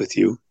speak with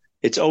you.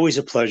 It's always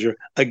a pleasure.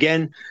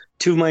 Again,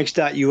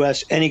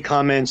 2mics.us. Any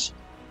comments?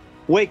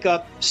 Wake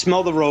up,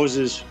 smell the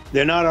roses.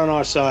 They're not on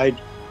our side,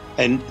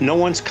 and no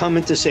one's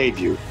coming to save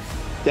you.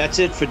 That's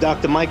it for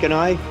Dr. Mike and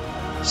I.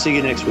 See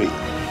you next week.